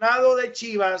aficionado de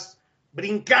Chivas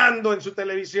brincando en su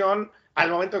televisión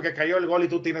al momento que cayó el gol y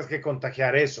tú tienes que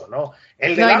contagiar eso, ¿no?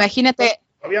 Imagínate.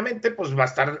 Obviamente, pues va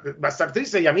a estar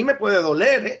triste y a mí me puede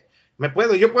doler,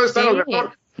 yo puedo estar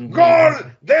alrededor,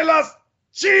 ¡gol de las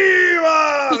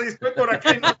Chivas! Y estoy por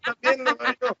aquí, no está viendo,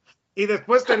 y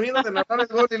después termino de narrar el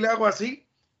gol y le hago así.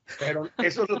 Pero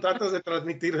eso lo tratas de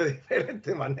transmitir de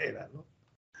diferente manera, ¿no?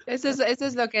 Eso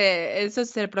es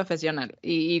ser profesional.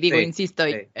 Y digo, insisto,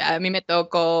 a mí me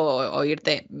tocó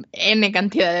oírte N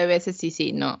cantidad de veces y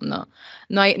sí, no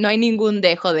hay ningún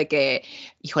dejo de que,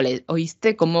 híjole,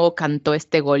 ¿oíste cómo cantó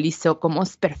este gol? Hizo, cómo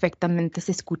perfectamente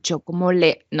se escuchó,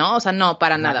 no, o sea, no,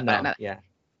 para nada. Yeah.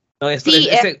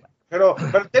 Pero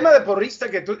el tema de porrista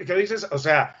que tú dices, o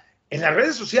sea, en las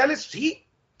redes sociales, sí.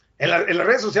 En las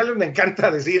redes sociales me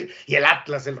encanta decir, y el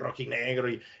Atlas, el rojinegro,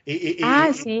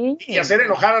 sí. y hacer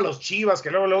enojar a los Chivas, que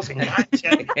luego se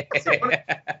enganchan.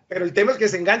 Pero el tema es que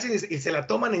se enganchan y se la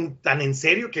toman tan en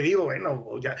serio que digo, bueno,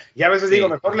 ya a veces digo,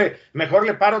 mejor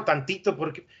le paro tantito,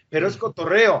 pero es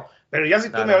cotorreo. Pero ya si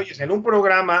tú me oyes en un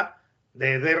programa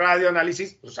de radio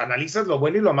análisis, pues analizas lo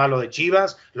bueno y lo malo de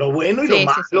Chivas, lo bueno y lo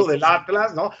malo del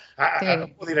Atlas, ¿no?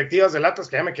 Directivas del Atlas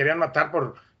que ya me querían matar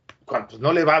cuando pues,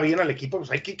 no le va bien al equipo,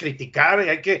 pues hay que criticar y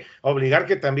hay que obligar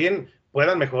que también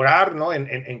puedan mejorar, ¿no?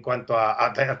 En cuanto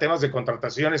a temas de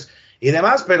contrataciones y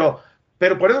demás, pero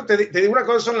por eso te digo, una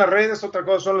cosa son las redes, otra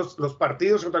cosa son los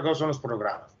partidos, otra cosa son los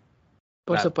programas.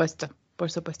 Por supuesto.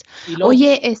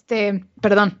 Oye,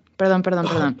 perdón.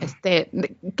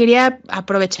 Quería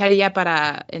aprovechar ya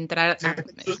para entrar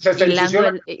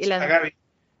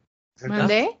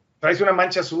 ¿Mandé? Traes una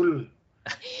mancha azul.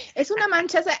 Es una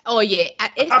mancha, oye,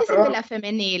 es el de la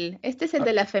femenil,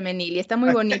 de la femenil y está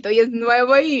muy bonito y es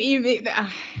nuevo y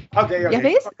okay. ¿Ya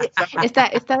ves?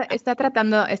 Está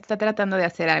tratando de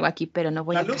hacer algo aquí, pero no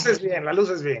voy a caer. La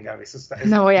luz es bien, Gaby.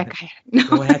 No voy a caer.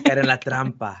 No voy a caer en la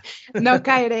trampa. No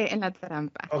caeré en la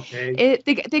trampa. Okay.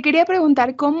 Te quería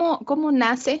preguntar cómo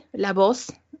nace la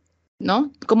voz,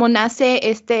 ¿no? ¿Cómo nace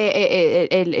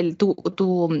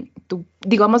tu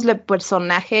digámosle,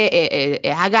 personaje,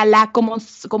 hágala, cómo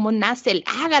nace el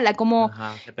hágala, cómo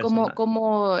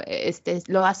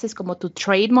lo haces como tu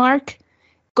trademark?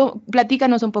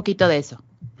 Platícanos un poquito de eso.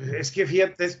 Es que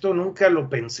fíjate, esto nunca lo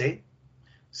pensé,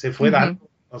 se fue dando,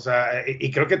 o sea,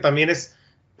 y creo que también es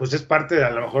parte de, a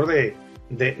lo mejor de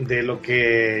lo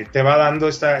que te va dando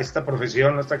esta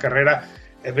profesión, esta carrera.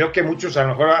 Veo que muchos a lo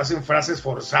mejor hacen frases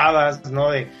forzadas, ¿no?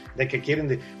 De que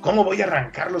quieren ¿cómo voy a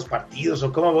arrancar los partidos?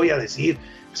 O ¿cómo voy a decir?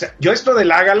 O sea, yo esto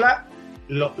del hágala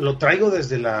lo traigo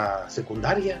desde la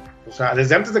secundaria. O sea,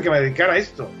 desde antes de que me dedicara a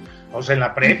esto. O sea, en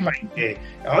la prepa.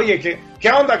 Oye,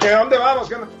 ¿qué onda? ¿A dónde vamos?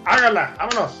 ¿Qué onda? Hágala,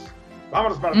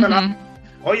 vámonos para tal lado.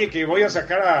 Oye, que voy a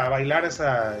sacar a bailar a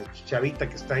esa chavita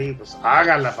que está ahí, pues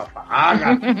hágala, papá,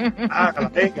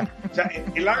 hágala, venga. O sea,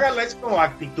 el hágala es como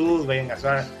actitud, venga, o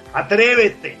sea,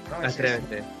 atrévete, ¿no?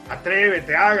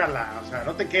 Atrévete, hágala, o sea,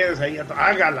 no te quedes ahí,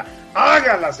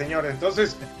 hágala, señores.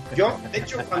 Entonces, yo, de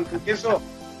hecho, cuando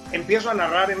empiezo a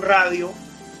narrar en radio,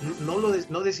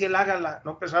 no decía el hágala,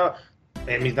 no empezaba,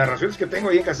 en mis narraciones que tengo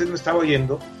ahí en cassette me estaba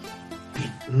oyendo,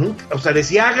 y nunca, o sea,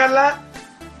 decía hágala,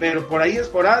 pero por ahí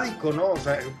esporádico, ¿no? O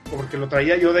sea, porque lo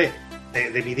traía yo de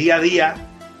mi día a día,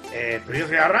 pero yo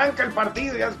decía, arranca el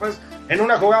partido, y ya después, en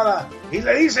una jugada, y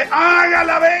le dice,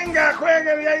 hágala, venga,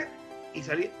 juegue, y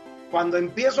salí. Cuando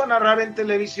empiezo a narrar en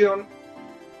televisión,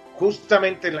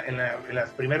 justamente en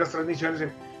las primeras transmisiones,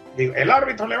 digo, el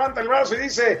árbitro levanta el brazo y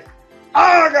dice,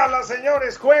 hágala,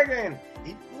 señores, jueguen,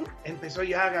 y empezó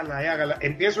y hágala,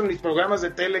 empiezo en mis programas de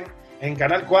tele en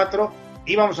Canal 4,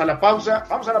 íbamos a la pausa,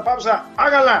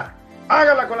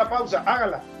 hágala con la pausa,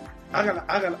 hágala,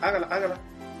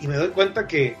 y me doy cuenta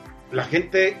que la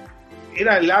gente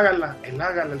era el hágala,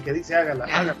 el que dice hágala.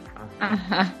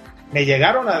 Ajá. Me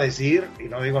llegaron a decir, y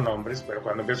no digo nombres, pero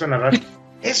cuando empiezo a narrar,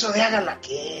 eso de hágala,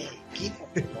 ¿qué?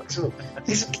 Eso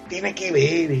que tiene que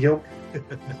ver, y yo de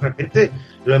repente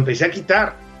lo empecé a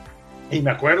quitar, y me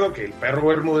acuerdo que el perro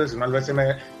Bermúdez una vez se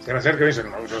me acerca y me dice,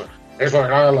 no, eso de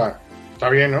hágala está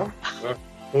bien, ¿no?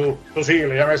 Tú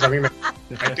síguele, ya ves, a mí me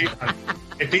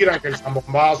tiran que el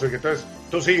zambombazo y que entonces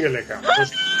tú síguele, cabrón.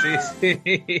 Sí.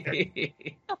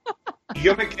 Y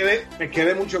yo me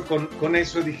quedé mucho con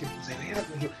eso y dije, pues de veras,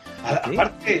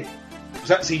 aparte, o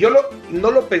sea, si yo no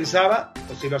lo pensaba,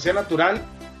 o si lo hacía natural,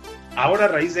 ahora a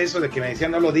raíz de eso, de que me decían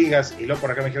no lo digas, y luego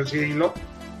por acá me dijeron sí, dilo,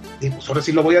 y pues ahora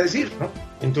sí lo voy a decir, ¿no?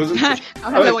 Entonces, pues,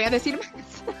 ahora le voy a decir más.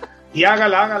 Y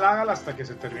hágala hasta que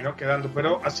se terminó quedando,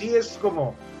 pero así es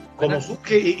como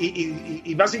surge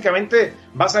y básicamente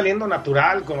va saliendo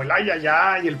natural, como el ay,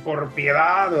 el por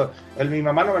piedad, el mi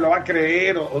mamá no me lo va a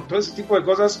creer, o todo ese tipo de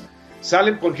cosas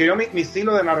salen porque yo mi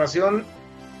estilo de narración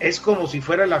es como si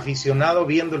fuera el aficionado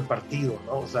viendo el partido,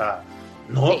 ¿no? O sea,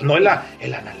 no el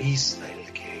analista,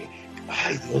 el que,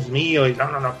 ay, Dios mío, y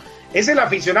no. Es el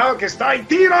aficionado que está ahí,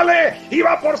 tírale, y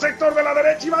va por sector de la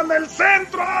derecha y va en el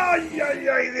centro. Ay,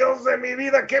 Dios de mi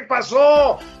vida, ¿qué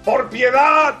pasó? Por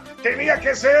piedad, tenía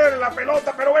que ser la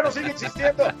pelota, pero bueno, sigue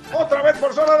insistiendo. Otra vez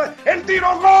por zona, el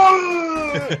tiro,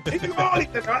 gol. Y gol, y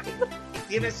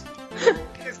tienes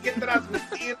que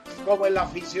transmitir como el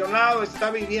aficionado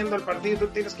está viviendo el partido. Tú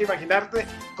tienes que imaginarte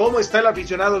cómo está el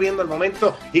aficionado viendo el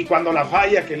momento, y cuando la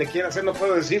falla que le quiere hacer, no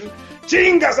puedo decir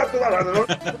chingas a tu madre, no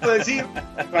puedo decir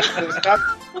cuando está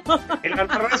en la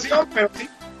narración, pero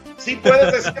sí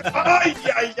puedes decir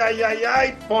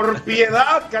ay, por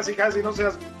piedad, casi no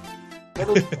seas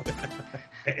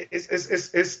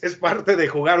Es parte de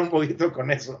jugar un poquito con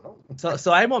eso, ¿no?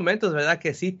 Hay momentos, ¿verdad?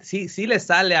 Que sí les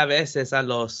sale a veces a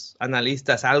los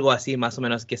analistas algo así, más o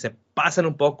menos, que se pasan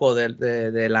un poco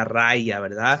de la raya,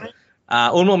 ¿verdad?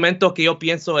 Un momento que yo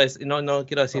pienso es, no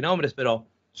quiero decir nombres, pero...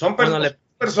 Son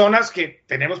personas que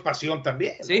tenemos pasión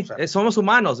también, ¿no? Sí, somos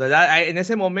humanos, ¿verdad? En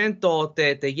ese momento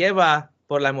te lleva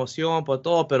por la emoción, por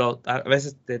todo, pero a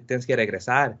veces tienes que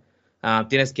regresar.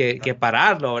 Tienes que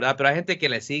pararlo, ¿verdad? Pero hay gente que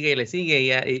le sigue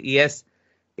y ese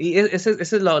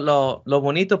es lo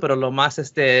bonito, pero lo más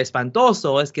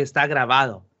espantoso es que está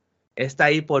grabado. Está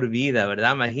ahí por vida,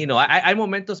 ¿verdad? Imagino. Hay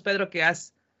momentos, Pedro, que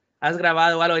has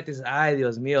grabado algo y te dices, ay,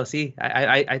 Dios mío, sí,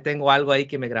 ahí tengo algo ahí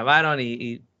que me grabaron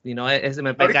y no,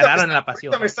 me ganaron en la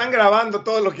pasión. Ahorita me están grabando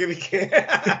todo lo que dije.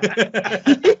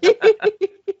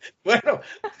 Bueno,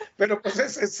 pero pues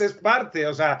es parte,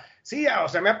 o sea, sí, o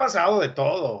sea, me ha pasado de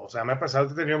todo, o sea,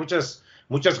 he tenido muchas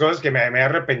cosas que me he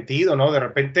arrepentido, ¿no? De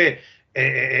repente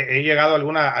he llegado a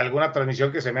alguna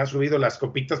transmisión que se me han subido las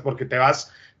copitas porque te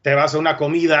vas a una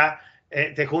comida,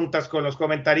 te juntas con los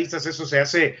comentaristas, eso se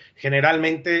hace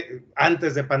generalmente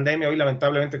antes de pandemia, hoy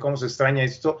lamentablemente cómo se extraña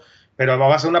esto, pero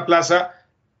vas a una plaza,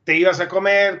 te ibas a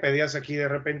comer, pedías aquí de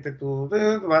repente tú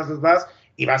vas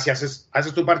y vas y haces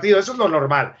tu partido, eso es lo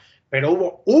normal. Pero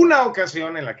hubo una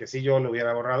ocasión en la que sí yo lo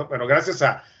hubiera borrado, pero gracias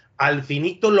al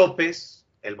Finito López,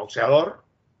 el boxeador,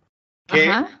 que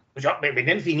pues yo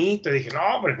venía el Finito y dije, no,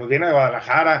 hombre, pues viene de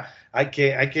Guadalajara, hay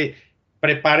que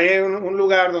preparé un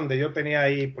lugar donde yo tenía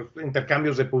ahí pues,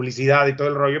 intercambios de publicidad y todo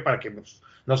el rollo para que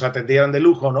nos atendieran de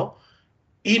lujo, ¿no?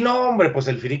 Y no, hombre, pues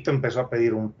el Finito empezó a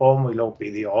pedir un pomo y luego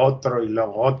pidió otro y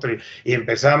luego otro y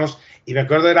empezamos, y me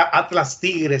acuerdo era Atlas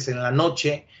Tigres en la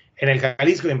noche, en el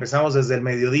Jalisco, y empezamos desde el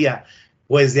mediodía.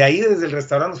 Pues de ahí, desde el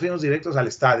restaurante, nos fuimos directos al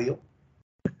estadio.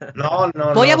 No.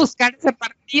 Voy a buscar ese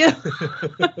partido.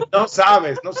 No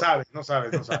sabes.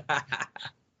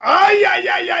 ¡Ay!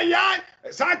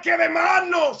 ¡Saque de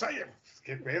manos! Ay,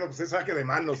 qué pedo, pues es saque de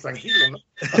manos, tranquilo, ¿no?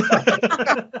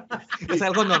 Es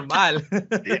algo normal.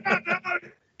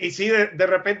 Y sí, de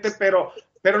repente, pero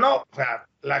no, o sea,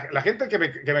 la gente que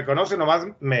me conoce nomás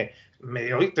me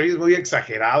dice, oye, muy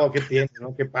exagerado, ¿qué tienes,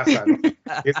 no? ¿Qué pasa, no?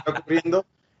 ¿Qué está ocurriendo?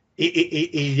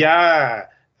 Y ya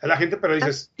la gente, pero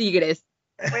dices... Tigres.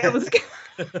 Voy a buscar.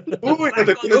 Uy,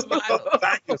 te tienes todos los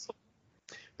años.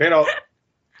 Pero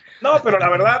la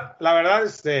verdad,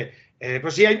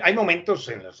 pues sí, hay momentos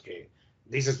en los que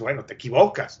dices, bueno, te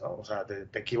equivocas, ¿no? O sea,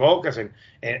 te equivocas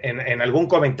en algún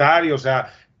comentario, o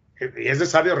sea, y es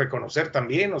necesario reconocer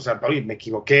también, o sea, oye, me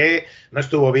equivoqué, no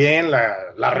estuvo bien,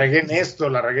 la regué en esto,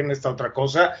 la regué en esta otra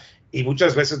cosa, y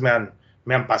muchas veces me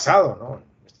han pasado, ¿no?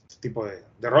 Este tipo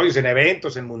de rollos en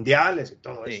eventos, en mundiales y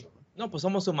todo eso. No, pues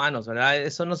somos humanos, ¿verdad?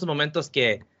 Son esos momentos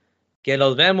que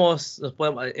los vemos,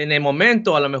 en el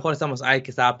momento a lo mejor estamos, ay,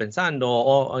 ¿qué estaba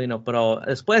pensando? Pero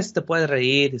después te puedes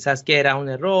reír, sabes que era un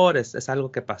error, es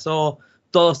algo que pasó,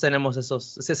 todos tenemos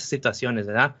esas situaciones,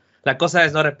 ¿verdad? La cosa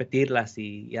es no repetirlas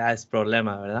y ya es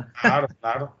problema, ¿verdad?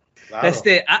 Claro.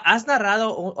 ¿Has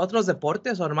narrado otros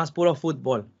deportes o más puro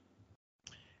fútbol?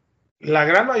 La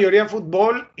gran mayoría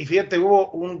fútbol, y fíjate,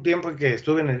 hubo un tiempo en que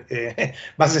estuve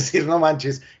vas a decir, no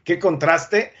manches, qué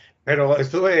contraste, pero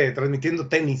estuve transmitiendo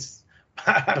tenis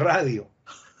a radio.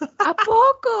 ¿A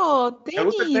poco?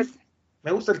 ¿Tenis? Me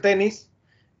gusta el tenis,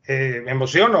 me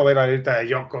emociono ver ahorita a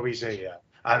Djokovic y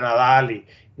a Nadal, y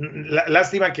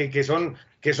lástima que son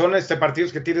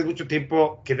partidos que tienes mucho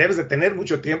tiempo, que debes de tener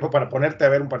mucho tiempo para ponerte a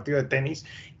ver un partido de tenis,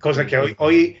 cosa que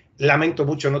hoy lamento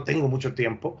mucho, no tengo mucho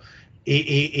tiempo,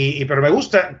 pero me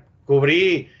gusta.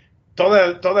 Cubrí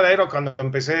toda la era cuando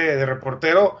empecé de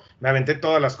reportero, me aventé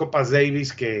todas las Copas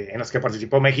Davis en las que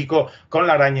participó México, con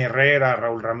la Araña Herrera,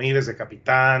 Raúl Ramírez de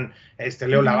capitán,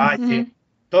 Leo Lavalle,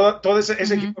 todo ese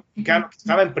equipo mexicano que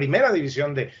estaba en primera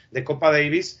división de Copa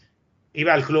Davis.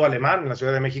 Iba al Club Alemán en la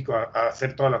Ciudad de México a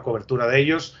hacer toda la cobertura de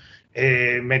ellos.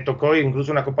 Me tocó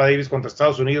incluso una Copa Davis contra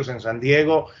Estados Unidos en San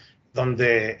Diego,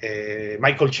 donde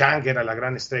Michael Chang era la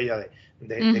gran estrella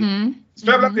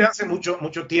Estoy hablando de hace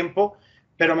mucho tiempo,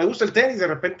 pero me gusta el tenis, de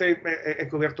repente he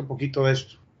cubierto un poquito de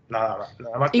esto. Nada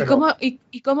más. ¿Y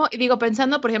cómo, digo,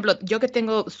 pensando, por ejemplo, yo que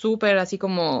tengo súper así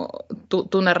como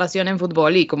tu narración en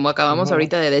fútbol y como acabamos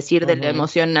ahorita de decir, del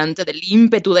emocionante, del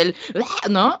ímpetu,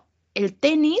 ¿no? El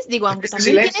tenis, digo, aunque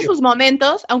también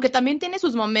tiene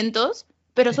sus momentos,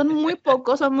 pero son muy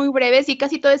pocos, son muy breves y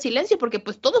casi todo es silencio, porque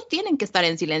pues todos tienen que estar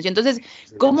en silencio. Entonces,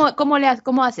 ¿cómo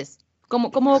haces?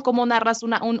 ¿Cómo narras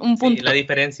un punto? Sí, la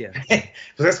diferencia.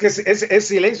 Pues es que es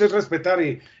silencio, es respetar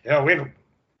y, bueno,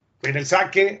 en el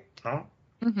saque, ¿no?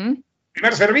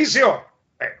 Primer servicio.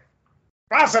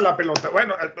 pasa la pelota.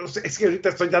 Bueno, es que ahorita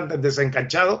estoy tan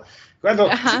desencanchado.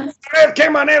 Cuando, a ver qué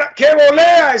manera, qué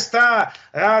volea está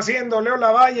haciendo Leo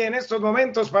Lavalle en estos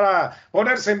momentos para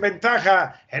ponerse en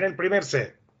ventaja en el primer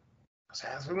set. O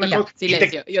sea, es una cosa.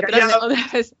 Silencio. Y otra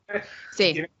vez.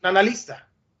 Sí. Tiene un analista,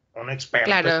 un experto.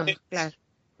 Claro.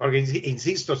 Porque,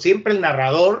 insisto, siempre el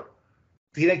narrador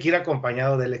tiene que ir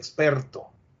acompañado del experto.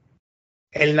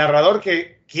 El narrador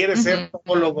que quiere ser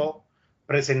topólogo,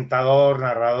 presentador,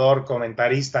 narrador,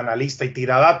 comentarista, analista y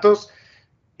tiradatos,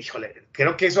 híjole,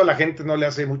 creo que eso a la gente no le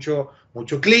hace mucho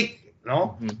clic,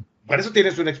 ¿no? Para eso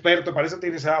tienes un experto, para eso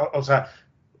tienes,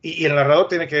 y el narrador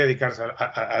tiene que dedicarse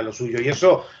a lo suyo. Y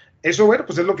eso, bueno,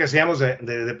 pues es lo que hacíamos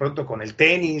de pronto con el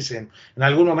tenis, en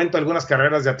algún momento algunas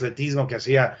carreras de atletismo que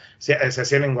se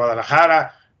hacían en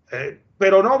Guadalajara,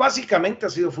 pero no, básicamente ha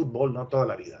sido fútbol, ¿no? Toda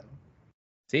la vida, ¿no?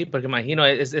 Sí, porque imagino,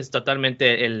 es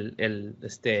totalmente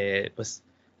pues,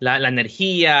 la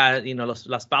energía,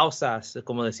 las pausas,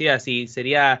 como decías, y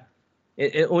sería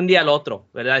un día al otro,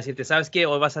 ¿verdad? Decirte, ¿sabes qué?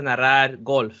 Hoy vas a narrar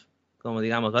golf, como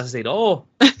digamos, vas a decir,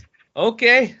 ok,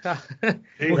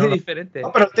 sí, muy diferente.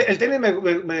 No, pero el tenis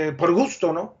por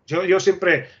gusto, ¿no? Yo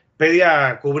siempre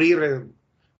pedía cubrir,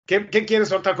 ¿qué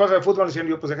quieres otra cosa de fútbol? Decían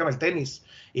yo, pues déjame el tenis.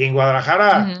 Y en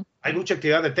Guadalajara hay mucha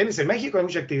actividad de tenis, en México hay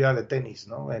mucha actividad de tenis,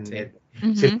 ¿no? En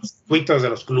los circuitos de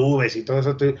los clubes y todo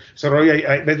eso, ese rollo,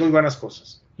 ves muy buenas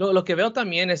cosas. Lo que veo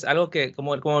también es algo que,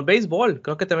 como el béisbol,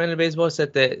 creo que también el béisbol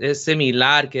es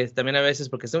similar, que también a veces,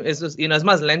 porque es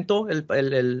más lento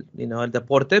el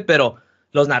deporte, pero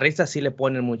los narristas sí le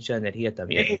ponen mucha energía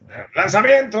también. Sí, el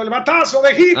lanzamiento, el batazo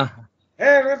de hit.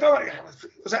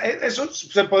 O sea, eso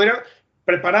se podría,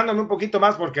 preparándome un poquito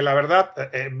más, porque la verdad,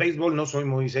 béisbol no soy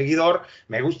muy seguidor,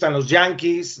 me gustan los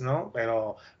Yankees, ¿no?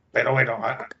 Pero bueno.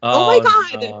 ¡Oh, my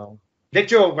God! No. De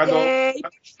hecho, cuando...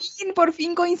 por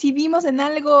fin coincidimos en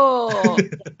algo.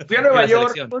 Fui a Nueva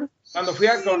York, cuando fui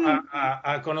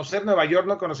a conocer Nueva York,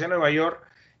 no conocía Nueva York,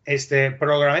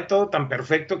 programé todo tan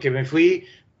perfecto que me fui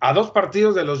a 2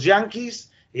 partidos de los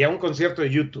Yankees y a un concierto de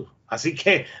YouTube. Así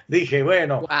que dije,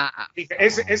 bueno,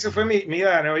 ese fue mi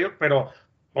ida a Nueva York, pero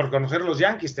por conocer los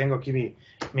Yankees tengo aquí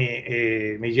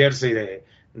mi jersey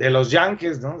de los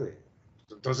Yankees, ¿no?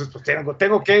 Entonces, pues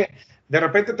tengo que de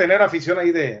repente tener afición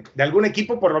ahí de algún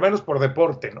equipo, por lo menos por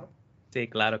deporte, ¿no? Sí,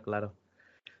 claro.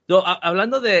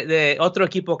 Hablando de otro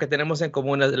equipo que tenemos en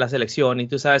común, la selección, y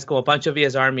tú sabes, como Pancho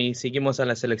Villa's Army, seguimos a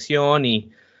la selección,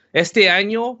 y este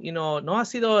año, no ha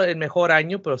sido el mejor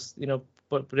año, pero,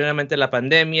 primeramente la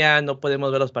pandemia, no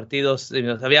podemos ver los partidos,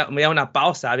 había una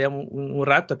pausa, había un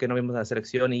rato que no vimos la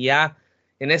selección, y ya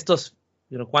en estos,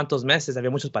 cuantos meses había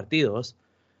muchos partidos.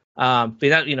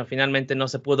 Finalmente no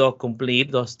se pudo cumplir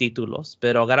 2 títulos,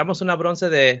 pero ganamos una bronce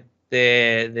de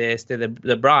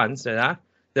bronze, ¿verdad?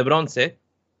 De bronce.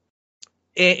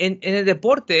 En el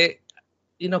deporte,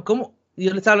 ¿cómo?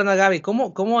 Yo le estaba hablando a Gaby,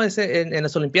 ¿cómo es en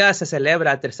las Olimpiadas se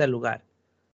celebra el tercer lugar?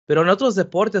 Pero en otros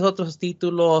deportes, otros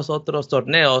títulos, otros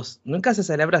torneos, nunca se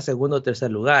celebra segundo o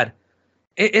tercer lugar.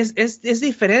 ¿Es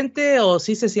diferente o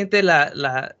sí se siente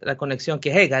la conexión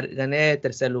que, hey, gané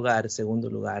tercer lugar, segundo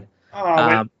lugar?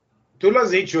 Bueno, tú lo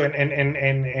has dicho,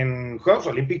 en Juegos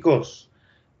Olímpicos,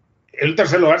 el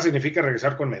tercer lugar significa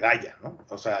regresar con medalla, ¿no?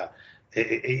 O sea,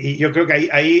 y yo creo que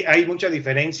ahí hay mucha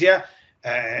diferencia.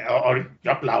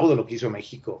 Yo aplaudo lo que hizo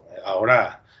México.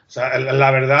 Ahora, o sea,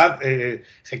 la verdad,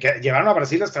 llevaron a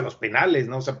Brasil hasta los penales,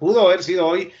 ¿no? O sea, pudo haber sido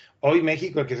hoy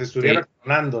México el que se estuviera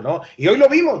coronando, ¿no? Y hoy lo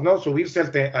vimos, ¿no? Subirse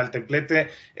al templete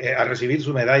a recibir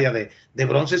su medalla de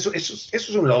bronce, eso es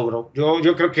un logro.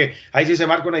 Yo creo que ahí sí se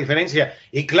marca una diferencia.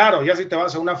 Y claro, ya si te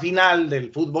vas a una final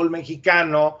del fútbol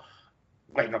mexicano,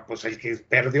 bueno, pues el que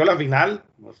perdió la final,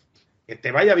 pues, que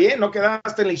te vaya bien, no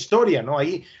quedaste en la historia, ¿no?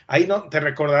 Ahí no te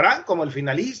recordarán como el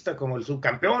finalista, como el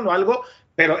subcampeón o algo,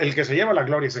 pero el que se lleva la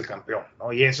gloria es el campeón,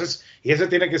 ¿no? Y ese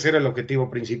tiene que ser el objetivo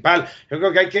principal. Yo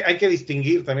creo que hay que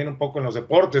distinguir también un poco en los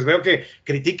deportes. Veo que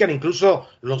critican incluso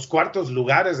los cuartos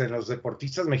lugares de los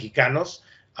deportistas mexicanos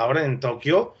ahora en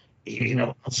Tokio y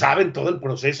no saben todo el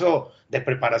proceso de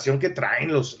preparación que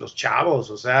traen los chavos.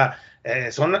 O sea,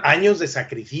 son años de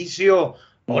sacrificio,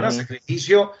 horas de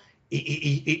sacrificio.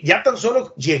 Y ya tan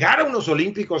solo llegar a unos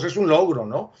olímpicos es un logro,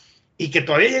 ¿no? Y que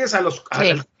todavía llegues al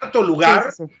cuarto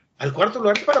lugar, al cuarto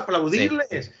lugar para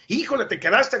aplaudirles. Híjole, te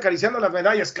quedaste acariciando las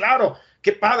medallas, claro,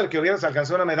 qué padre que hubieras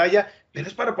alcanzado una medalla, pero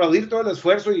es para aplaudir todo el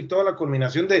esfuerzo y toda la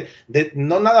culminación de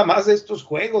no nada más de estos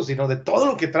juegos, sino de todo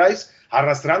lo que traes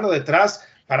arrastrando detrás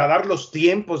para dar los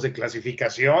tiempos de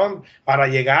clasificación, para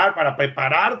llegar, para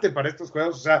prepararte para estos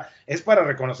juegos. O sea, es para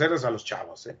reconocerles a los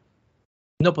chavos, ¿eh?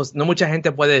 No, pues no mucha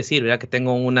gente puede decir, ¿verdad? Que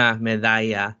tengo una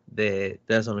medalla de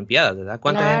las Olimpiadas, ¿verdad?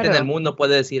 ¿Cuánta gente en el mundo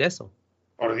puede decir eso?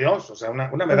 por Dios, o sea, una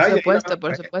medalla. Por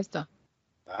supuesto.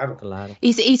 Claro.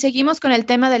 Y seguimos con el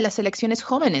tema de las selecciones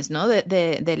jóvenes, ¿no?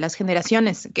 De las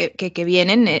generaciones que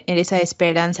vienen, en esa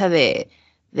esperanza de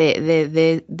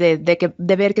ver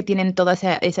que tienen toda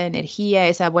esa energía,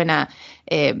 esa buena...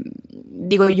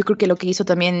 yo creo que lo que hizo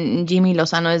también Jimmy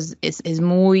Lozano es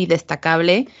muy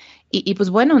destacable. Y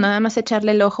pues bueno, nada más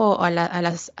echarle el ojo a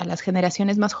las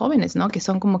generaciones más jóvenes, ¿no? Que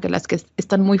son como que las que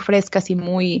están muy frescas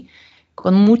y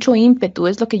con mucho ímpetu,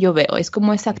 es lo que yo veo, es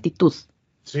como esa actitud.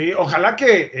 Sí, ojalá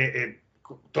que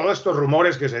todos estos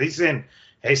rumores que se dicen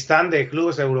están de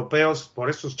clubes europeos por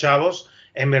estos chavos,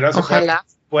 en verdad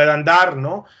puedan dar,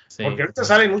 ¿no? Sí, porque ahorita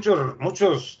salen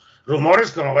muchos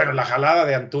rumores como, bueno, la jalada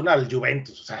de Antuna al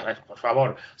Juventus, o sea, a ver, por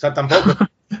favor, o sea, tampoco,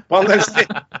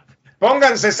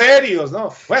 pónganse serios,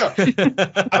 ¿no? Bueno, a ver,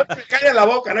 que calle la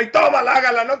boca, ¿no? Y tómala,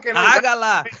 hágala, ¿no? Que no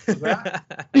 ¡hágala! O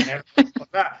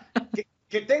sea,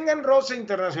 que tengan roce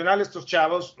internacional estos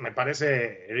chavos, me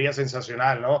parecería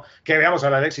sensacional, ¿no? Que veamos a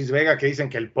la Alexis Vega, que dicen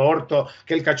que el Porto,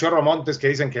 que el Cachorro Montes, que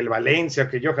dicen que el Valencia,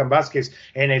 que Johan Vázquez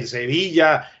en el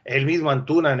Sevilla, el mismo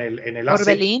Antuna en el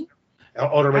Orbelín.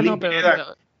 Orbelín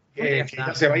que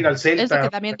ya se va a ir al Celta. Es lo que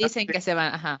también dicen que se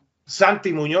va, ajá.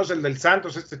 Santi Muñoz, el del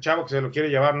Santos, este chavo que se lo quiere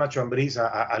llevar Nacho Ambriz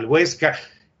al Huesca,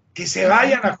 que se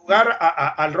vayan a jugar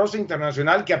al roce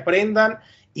internacional, que aprendan.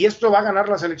 Y esto va a ganar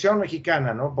la selección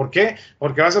mexicana, ¿no? ¿Por qué?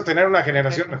 Porque vas a tener una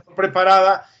generación mejor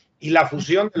preparada y la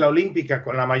fusión de la olímpica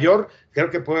con la mayor creo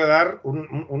que puede dar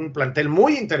un plantel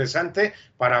muy interesante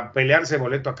para pelearse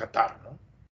boleto a Qatar, ¿no?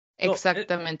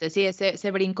 Exactamente, sí,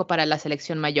 ese brinco para la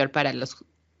selección mayor, para la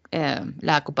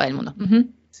Copa del Mundo.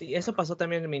 Uh-huh. Sí, eso pasó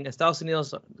también en Estados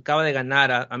Unidos, acaba de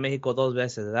ganar a México 2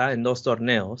 veces, ¿verdad? En 2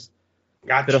 torneos.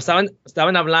 Gacho. Pero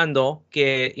estaban hablando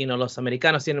que los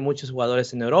americanos tienen muchos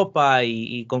jugadores en Europa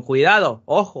y con cuidado,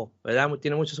 ojo, ¿verdad?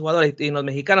 Tienen muchos jugadores y los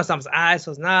mexicanos estamos,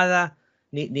 eso es nada,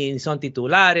 ni son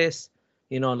titulares,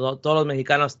 todos los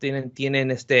mexicanos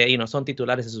tienen son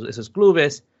titulares de sus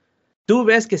clubes. ¿Tú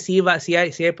ves que sí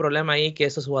hay problema ahí, que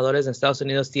esos jugadores en Estados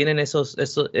Unidos tienen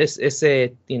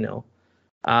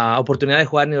oportunidad de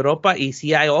jugar en Europa y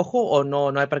si hay ojo o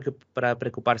no hay para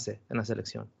preocuparse en la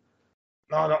selección?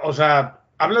 No, o sea,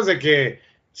 hablas de que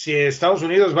si Estados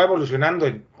Unidos va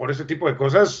evolucionando por este tipo de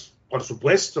cosas, por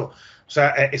supuesto. O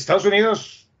sea, Estados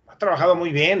Unidos ha trabajado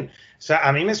muy bien. O sea,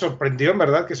 a mí me sorprendió en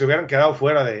verdad que se hubieran quedado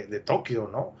fuera de Tokio,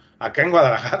 ¿no? Acá en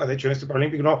Guadalajara, de hecho, en este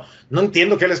Paralímpico, no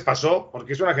entiendo qué les pasó,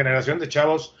 porque es una generación de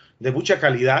chavos de mucha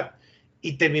calidad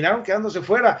y terminaron quedándose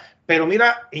fuera. Pero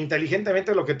mira,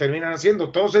 inteligentemente lo que terminan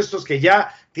haciendo, todos estos que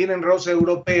ya tienen roce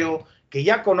europeo, que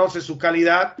ya conoce su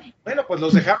calidad, bueno, pues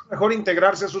los dejaron mejor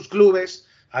integrarse a sus clubes,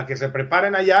 a que se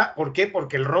preparen allá. ¿Por qué?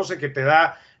 Porque el roce que te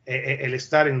da el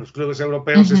estar en los clubes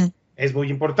europeos es muy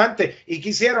importante. Y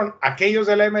quisieron aquellos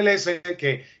de la MLS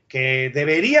que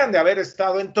deberían de haber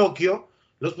estado en Tokio,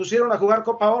 los pusieron a jugar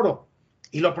Copa Oro.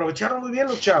 Y lo aprovecharon muy bien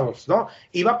los chavos, ¿no?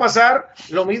 Y va a pasar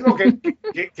lo mismo que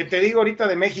te digo ahorita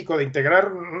de México, de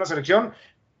integrar una selección.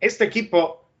 Este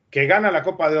equipo que gana la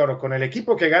Copa de Oro con el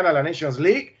equipo que gana la Nations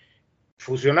League,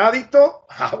 fusionadito,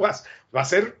 aguas, va a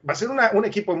ser un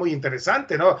equipo muy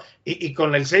interesante, ¿no? Y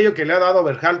con el sello que le ha dado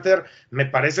Berhalter, me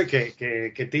parece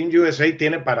que Team USA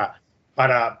tiene para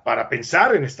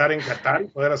pensar en estar en Qatar y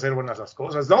poder hacer buenas las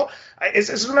cosas, ¿no?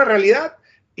 Esa es una realidad.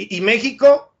 Y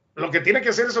México lo que tiene que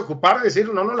hacer es ocupar y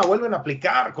decir, no la vuelven a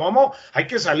aplicar. ¿Cómo? Hay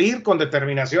que salir con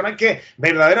determinación, hay que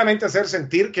verdaderamente hacer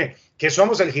sentir que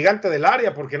somos el gigante del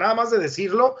área, porque nada más de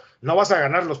decirlo no vas a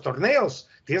ganar los torneos.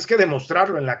 Tienes que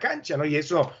demostrarlo en la cancha, ¿no? Y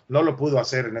eso no lo pudo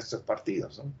hacer en estos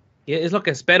partidos, ¿no? Y es lo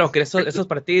que espero, que esos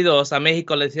partidos a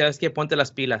México le decía, es que ponte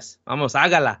las pilas. Vamos,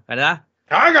 hágala, ¿verdad?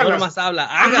 Hágala. No más habla,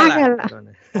 hágala.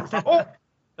 Por favor.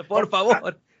 Por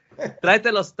favor.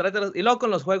 Tráetelos. Y luego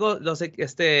con los juegos,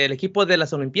 el equipo de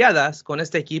las Olimpiadas, con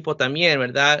este equipo también,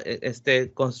 ¿verdad?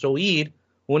 Construir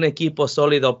un equipo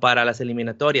sólido para las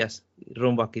eliminatorias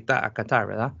rumbo a Qatar,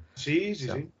 ¿verdad? Sí.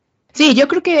 Sí, yo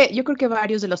creo que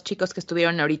varios de los chicos que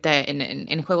estuvieron ahorita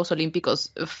en Juegos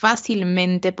Olímpicos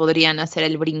fácilmente podrían hacer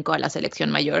el brinco a la selección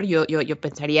mayor. Yo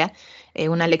pensaría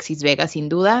un Alexis Vega sin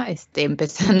duda,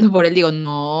 empezando por él, digo,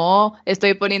 no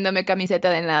estoy poniéndome camiseta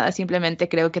de nada, simplemente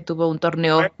creo que tuvo un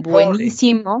torneo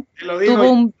buenísimo. Te lo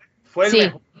digo, fue el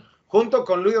mejor. Junto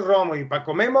con Luis Romo y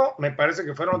Paco Memo, me parece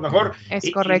que fueron los mejor. Es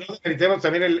correcto. Y tenemos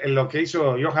también lo que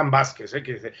hizo Johan Vázquez.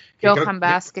 Johan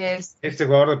Vázquez. Este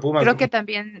jugador de Pumas. Creo que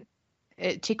también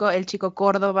el chico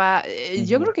Córdoba.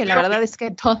 Yo creo que la verdad es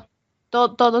que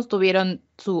todos tuvieron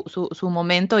su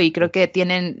momento y creo que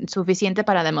tienen suficiente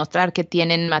para demostrar que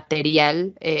tienen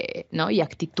material, ¿no? Y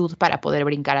actitud para poder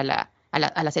brincar a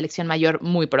la selección mayor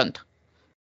muy pronto.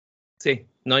 Sí,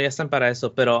 No, ya están para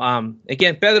eso, pero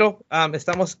again, Pedro,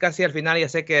 estamos casi al final, ya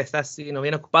sé que estás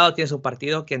bien ocupado, tienes un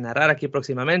partido que narrar aquí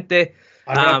próximamente.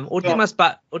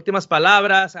 Últimas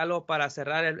palabras, algo para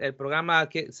cerrar el programa,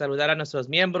 saludar a nuestros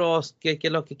miembros, ¿qué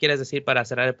es lo que quieres decir para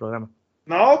cerrar el programa?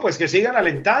 No, pues que sigan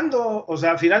alentando, o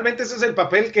sea, finalmente ese es el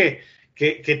papel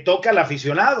que toca al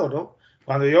aficionado, ¿no?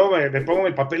 Cuando yo me pongo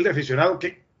el papel de aficionado,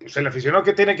 pues el aficionado,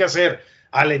 ¿qué tiene que hacer?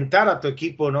 Alentar a tu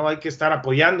equipo, ¿no? Hay que estar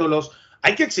apoyándolos.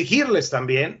 Hay que exigirles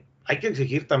también,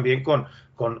 con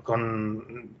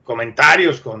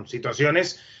comentarios, con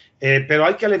situaciones, pero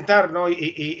hay que alentar, ¿no?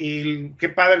 Y qué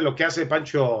padre lo que hace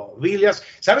Pancho Villas.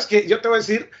 ¿Sabes qué? Yo te voy a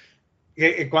decir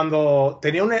que cuando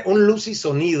tenía un luz y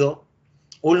sonido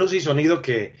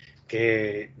que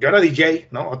yo era DJ,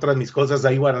 ¿no? Otra de mis cosas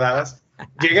ahí guardadas.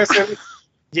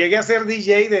 Llegué a ser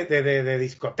DJ de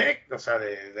discoteca, o sea,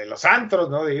 de los antros,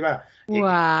 ¿no?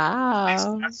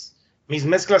 ¡Wow! Mis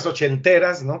mezclas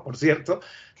ochenteras, ¿no? Por cierto,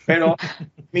 pero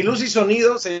mi luz y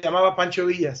sonido se llamaba Pancho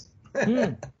Villas.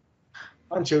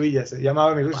 Pancho Villas se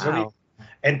llamaba mi luz y sonido.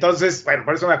 Entonces, bueno,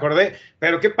 por eso me acordé,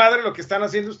 pero qué padre lo que están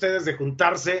haciendo ustedes de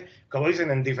juntarse, como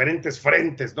dicen, en diferentes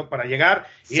frentes, ¿no? Para llegar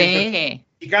y entre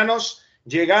mexicanos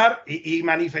llegar y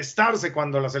manifestarse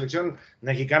cuando la selección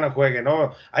mexicana juegue,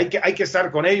 ¿no? Hay que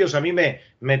estar con ellos. A mí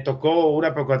me tocó una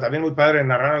época también muy padre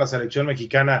narrar a la selección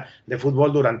mexicana de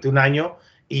fútbol durante un año.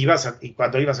 Y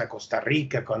cuando ibas a Costa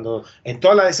Rica, cuando en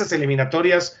todas esas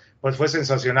eliminatorias, pues fue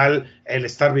sensacional el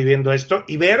estar viviendo esto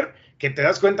y ver que te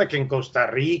das cuenta que en Costa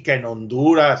Rica, en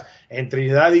Honduras, en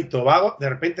Trinidad y Tobago, de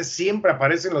repente siempre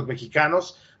aparecen los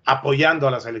mexicanos apoyando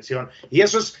a la selección. Y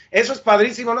eso es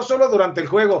padrísimo, no solo durante el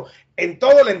juego, en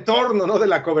todo el entorno, ¿no? De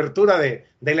la cobertura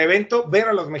del evento, ver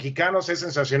a los mexicanos es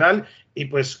sensacional y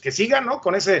pues que sigan, ¿no?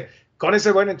 Con ese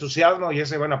buen entusiasmo y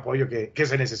ese buen apoyo que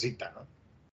se necesita, ¿no?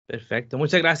 Perfecto,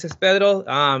 muchas gracias, Pedro.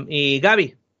 Y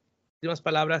Gaby, últimas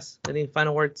palabras, any final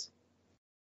words.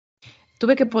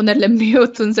 Tuve que ponerle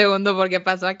mute un segundo porque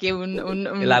pasó aquí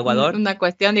 ¿El aguador? una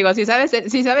cuestión. Digo, si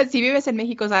vives en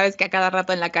México, sabes que a cada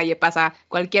rato en la calle pasa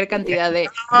cualquier cantidad de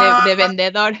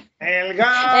vendedor. ¡El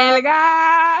gas! ¡El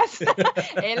gas!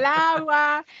 ¡El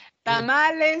agua!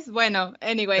 Tamales, bueno,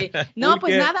 anyway. No,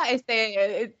 pues nada,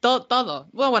 todo.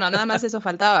 Bueno, nada más eso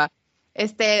faltaba.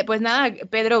 Pues nada,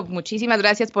 Pedro, muchísimas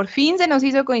gracias. Por fin se nos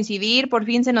hizo coincidir, por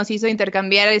fin se nos hizo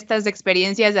intercambiar estas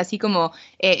experiencias así como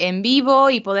en vivo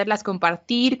y poderlas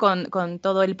compartir con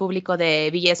todo el público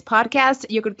de VS Podcast.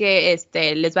 Yo creo que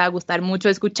les va a gustar mucho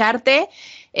escucharte.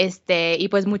 Y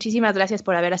pues muchísimas gracias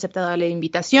por haber aceptado la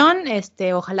invitación.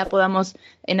 Ojalá podamos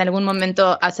en algún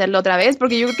momento hacerlo otra vez,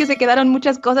 porque yo creo que se quedaron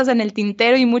muchas cosas en el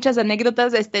tintero y muchas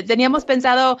anécdotas. Teníamos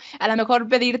pensado a lo mejor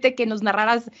pedirte que nos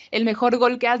narraras el mejor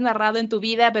gol que has narrado en tu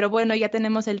vida, pero bueno, ya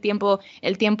tenemos el tiempo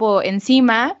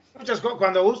encima. Muchas cosas,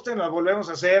 cuando gusten las volvemos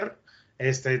a hacer.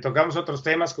 Tocamos otros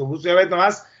temas con gusto. Ya ves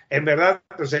nomás, en verdad,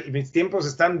 pues, mis tiempos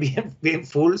están bien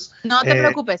fulls. No te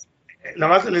preocupes.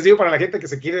 Nomás les digo para la gente que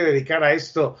se quiere dedicar a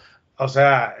esto, o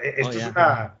sea, esto es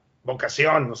una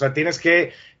vocación, o sea, tienes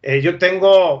que, yo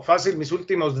tengo fácil mis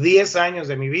últimos 10 años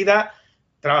de mi vida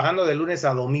trabajando de lunes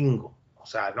a domingo, o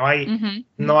sea, no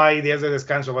hay días de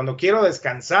descanso. Cuando quiero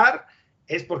descansar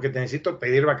es porque necesito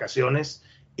pedir vacaciones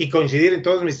y coincidir en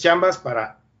todas mis chambas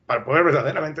para poder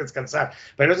verdaderamente descansar,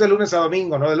 pero es de lunes a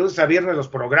domingo, ¿no? De lunes a viernes los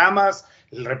programas,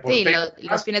 el reportero. Sí,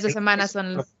 los fines de semana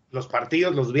son los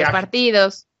partidos, los viajes. Los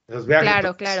partidos. Los viajes.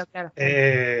 Claro.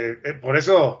 Por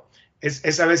eso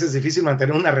es a veces difícil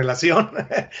mantener una relación,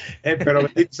 pero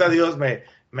bendito sea Dios, me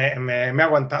ha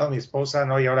aguantado mi esposa,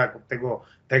 ¿no? Y ahora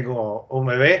tengo un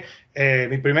bebé.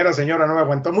 Mi primera señora no me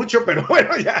aguantó mucho, pero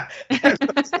bueno, ya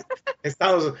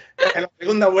estamos en la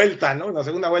segunda vuelta, ¿no? En la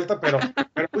segunda vuelta, pero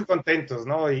muy contentos,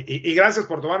 ¿no? Y gracias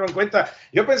por tomarlo en cuenta.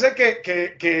 Yo pensé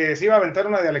que se iba a aventar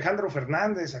una de Alejandro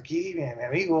Fernández aquí, mi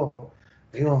amigo.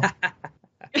 Digo,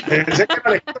 pensé que era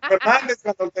Alejandro Fernández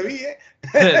cuando te vi,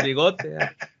 El bigote.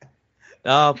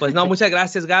 No, pues no, muchas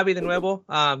gracias, Gaby, de nuevo.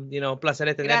 Un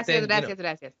placer tenerte.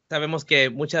 Gracias. Sabemos que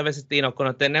muchas veces,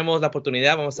 cuando tenemos la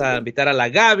oportunidad, vamos a invitar a la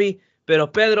Gaby,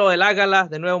 pero Pedro, el Ágala,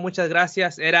 de nuevo, muchas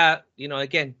gracias. Era,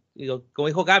 como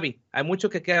dijo Gaby, hay mucho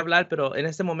que hablar, pero en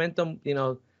este momento,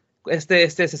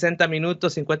 60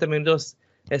 minutos, 50 minutos,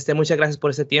 muchas gracias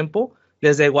por ese tiempo.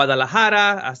 Desde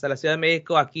Guadalajara hasta la Ciudad de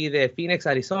México, aquí de Phoenix,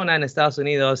 Arizona, en Estados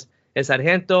Unidos, el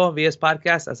Sargento, VS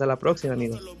Podcast. Hasta la próxima,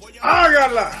 amigos.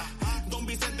 ¡Hágala! Don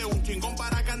Vicente, un chingón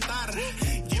para cantar.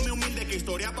 Jimmy humilde, que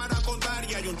historia para contar.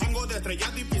 Y hay un chingo de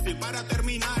estrellas difícil para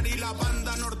terminar. Y la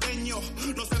banda norteño,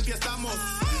 nos enfiestamos.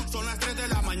 Son las 3 de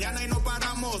la mañana y no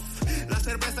paramos. La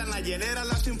cerveza en la hielera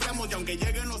la inflamos. Y aunque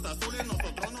lleguen los azules,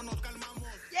 nosotros no nos calmamos.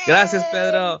 Gracias,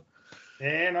 Pedro.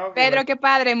 No, Pedro, qué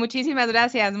padre. Muchísimas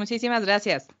gracias. Muchísimas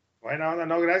gracias. Bueno,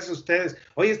 no, gracias a ustedes.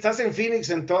 Oye, ¿estás en Phoenix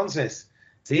entonces?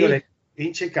 Sí. Híjole,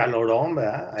 pinche calorón,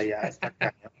 ¿verdad? Allá está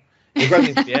cañón.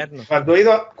 Cuando he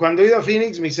ido a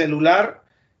Phoenix, mi celular,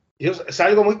 yo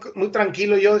salgo muy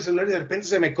tranquilo yo del celular y de repente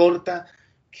se me corta.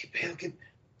 ¿Qué pedo?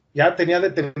 Ya tenía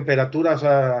de temperatura, o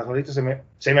sea, ahorita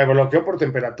se me bloqueó por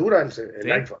temperatura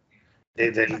el iPhone.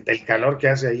 Del calor que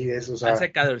hace ahí, eso. O sea,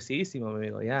 hace calorcísimo,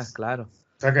 amigo, ya, claro.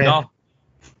 O sea, no.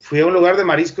 Fui a un lugar de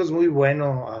mariscos muy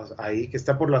bueno ahí, que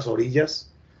está por las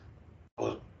orillas.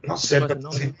 No sé, pero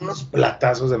unos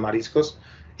platazos de mariscos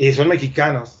y son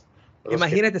mexicanos.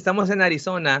 Imagínate, estamos en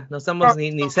Arizona, no estamos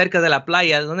ni cerca de la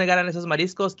playa. ¿Dónde ganan esos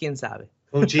mariscos? ¿Quién sabe?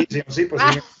 Muchísimos, sí, pues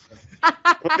sí.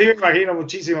 Pues sí, me imagino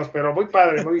muchísimos, pero muy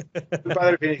padre, muy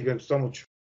padre, me gustó mucho.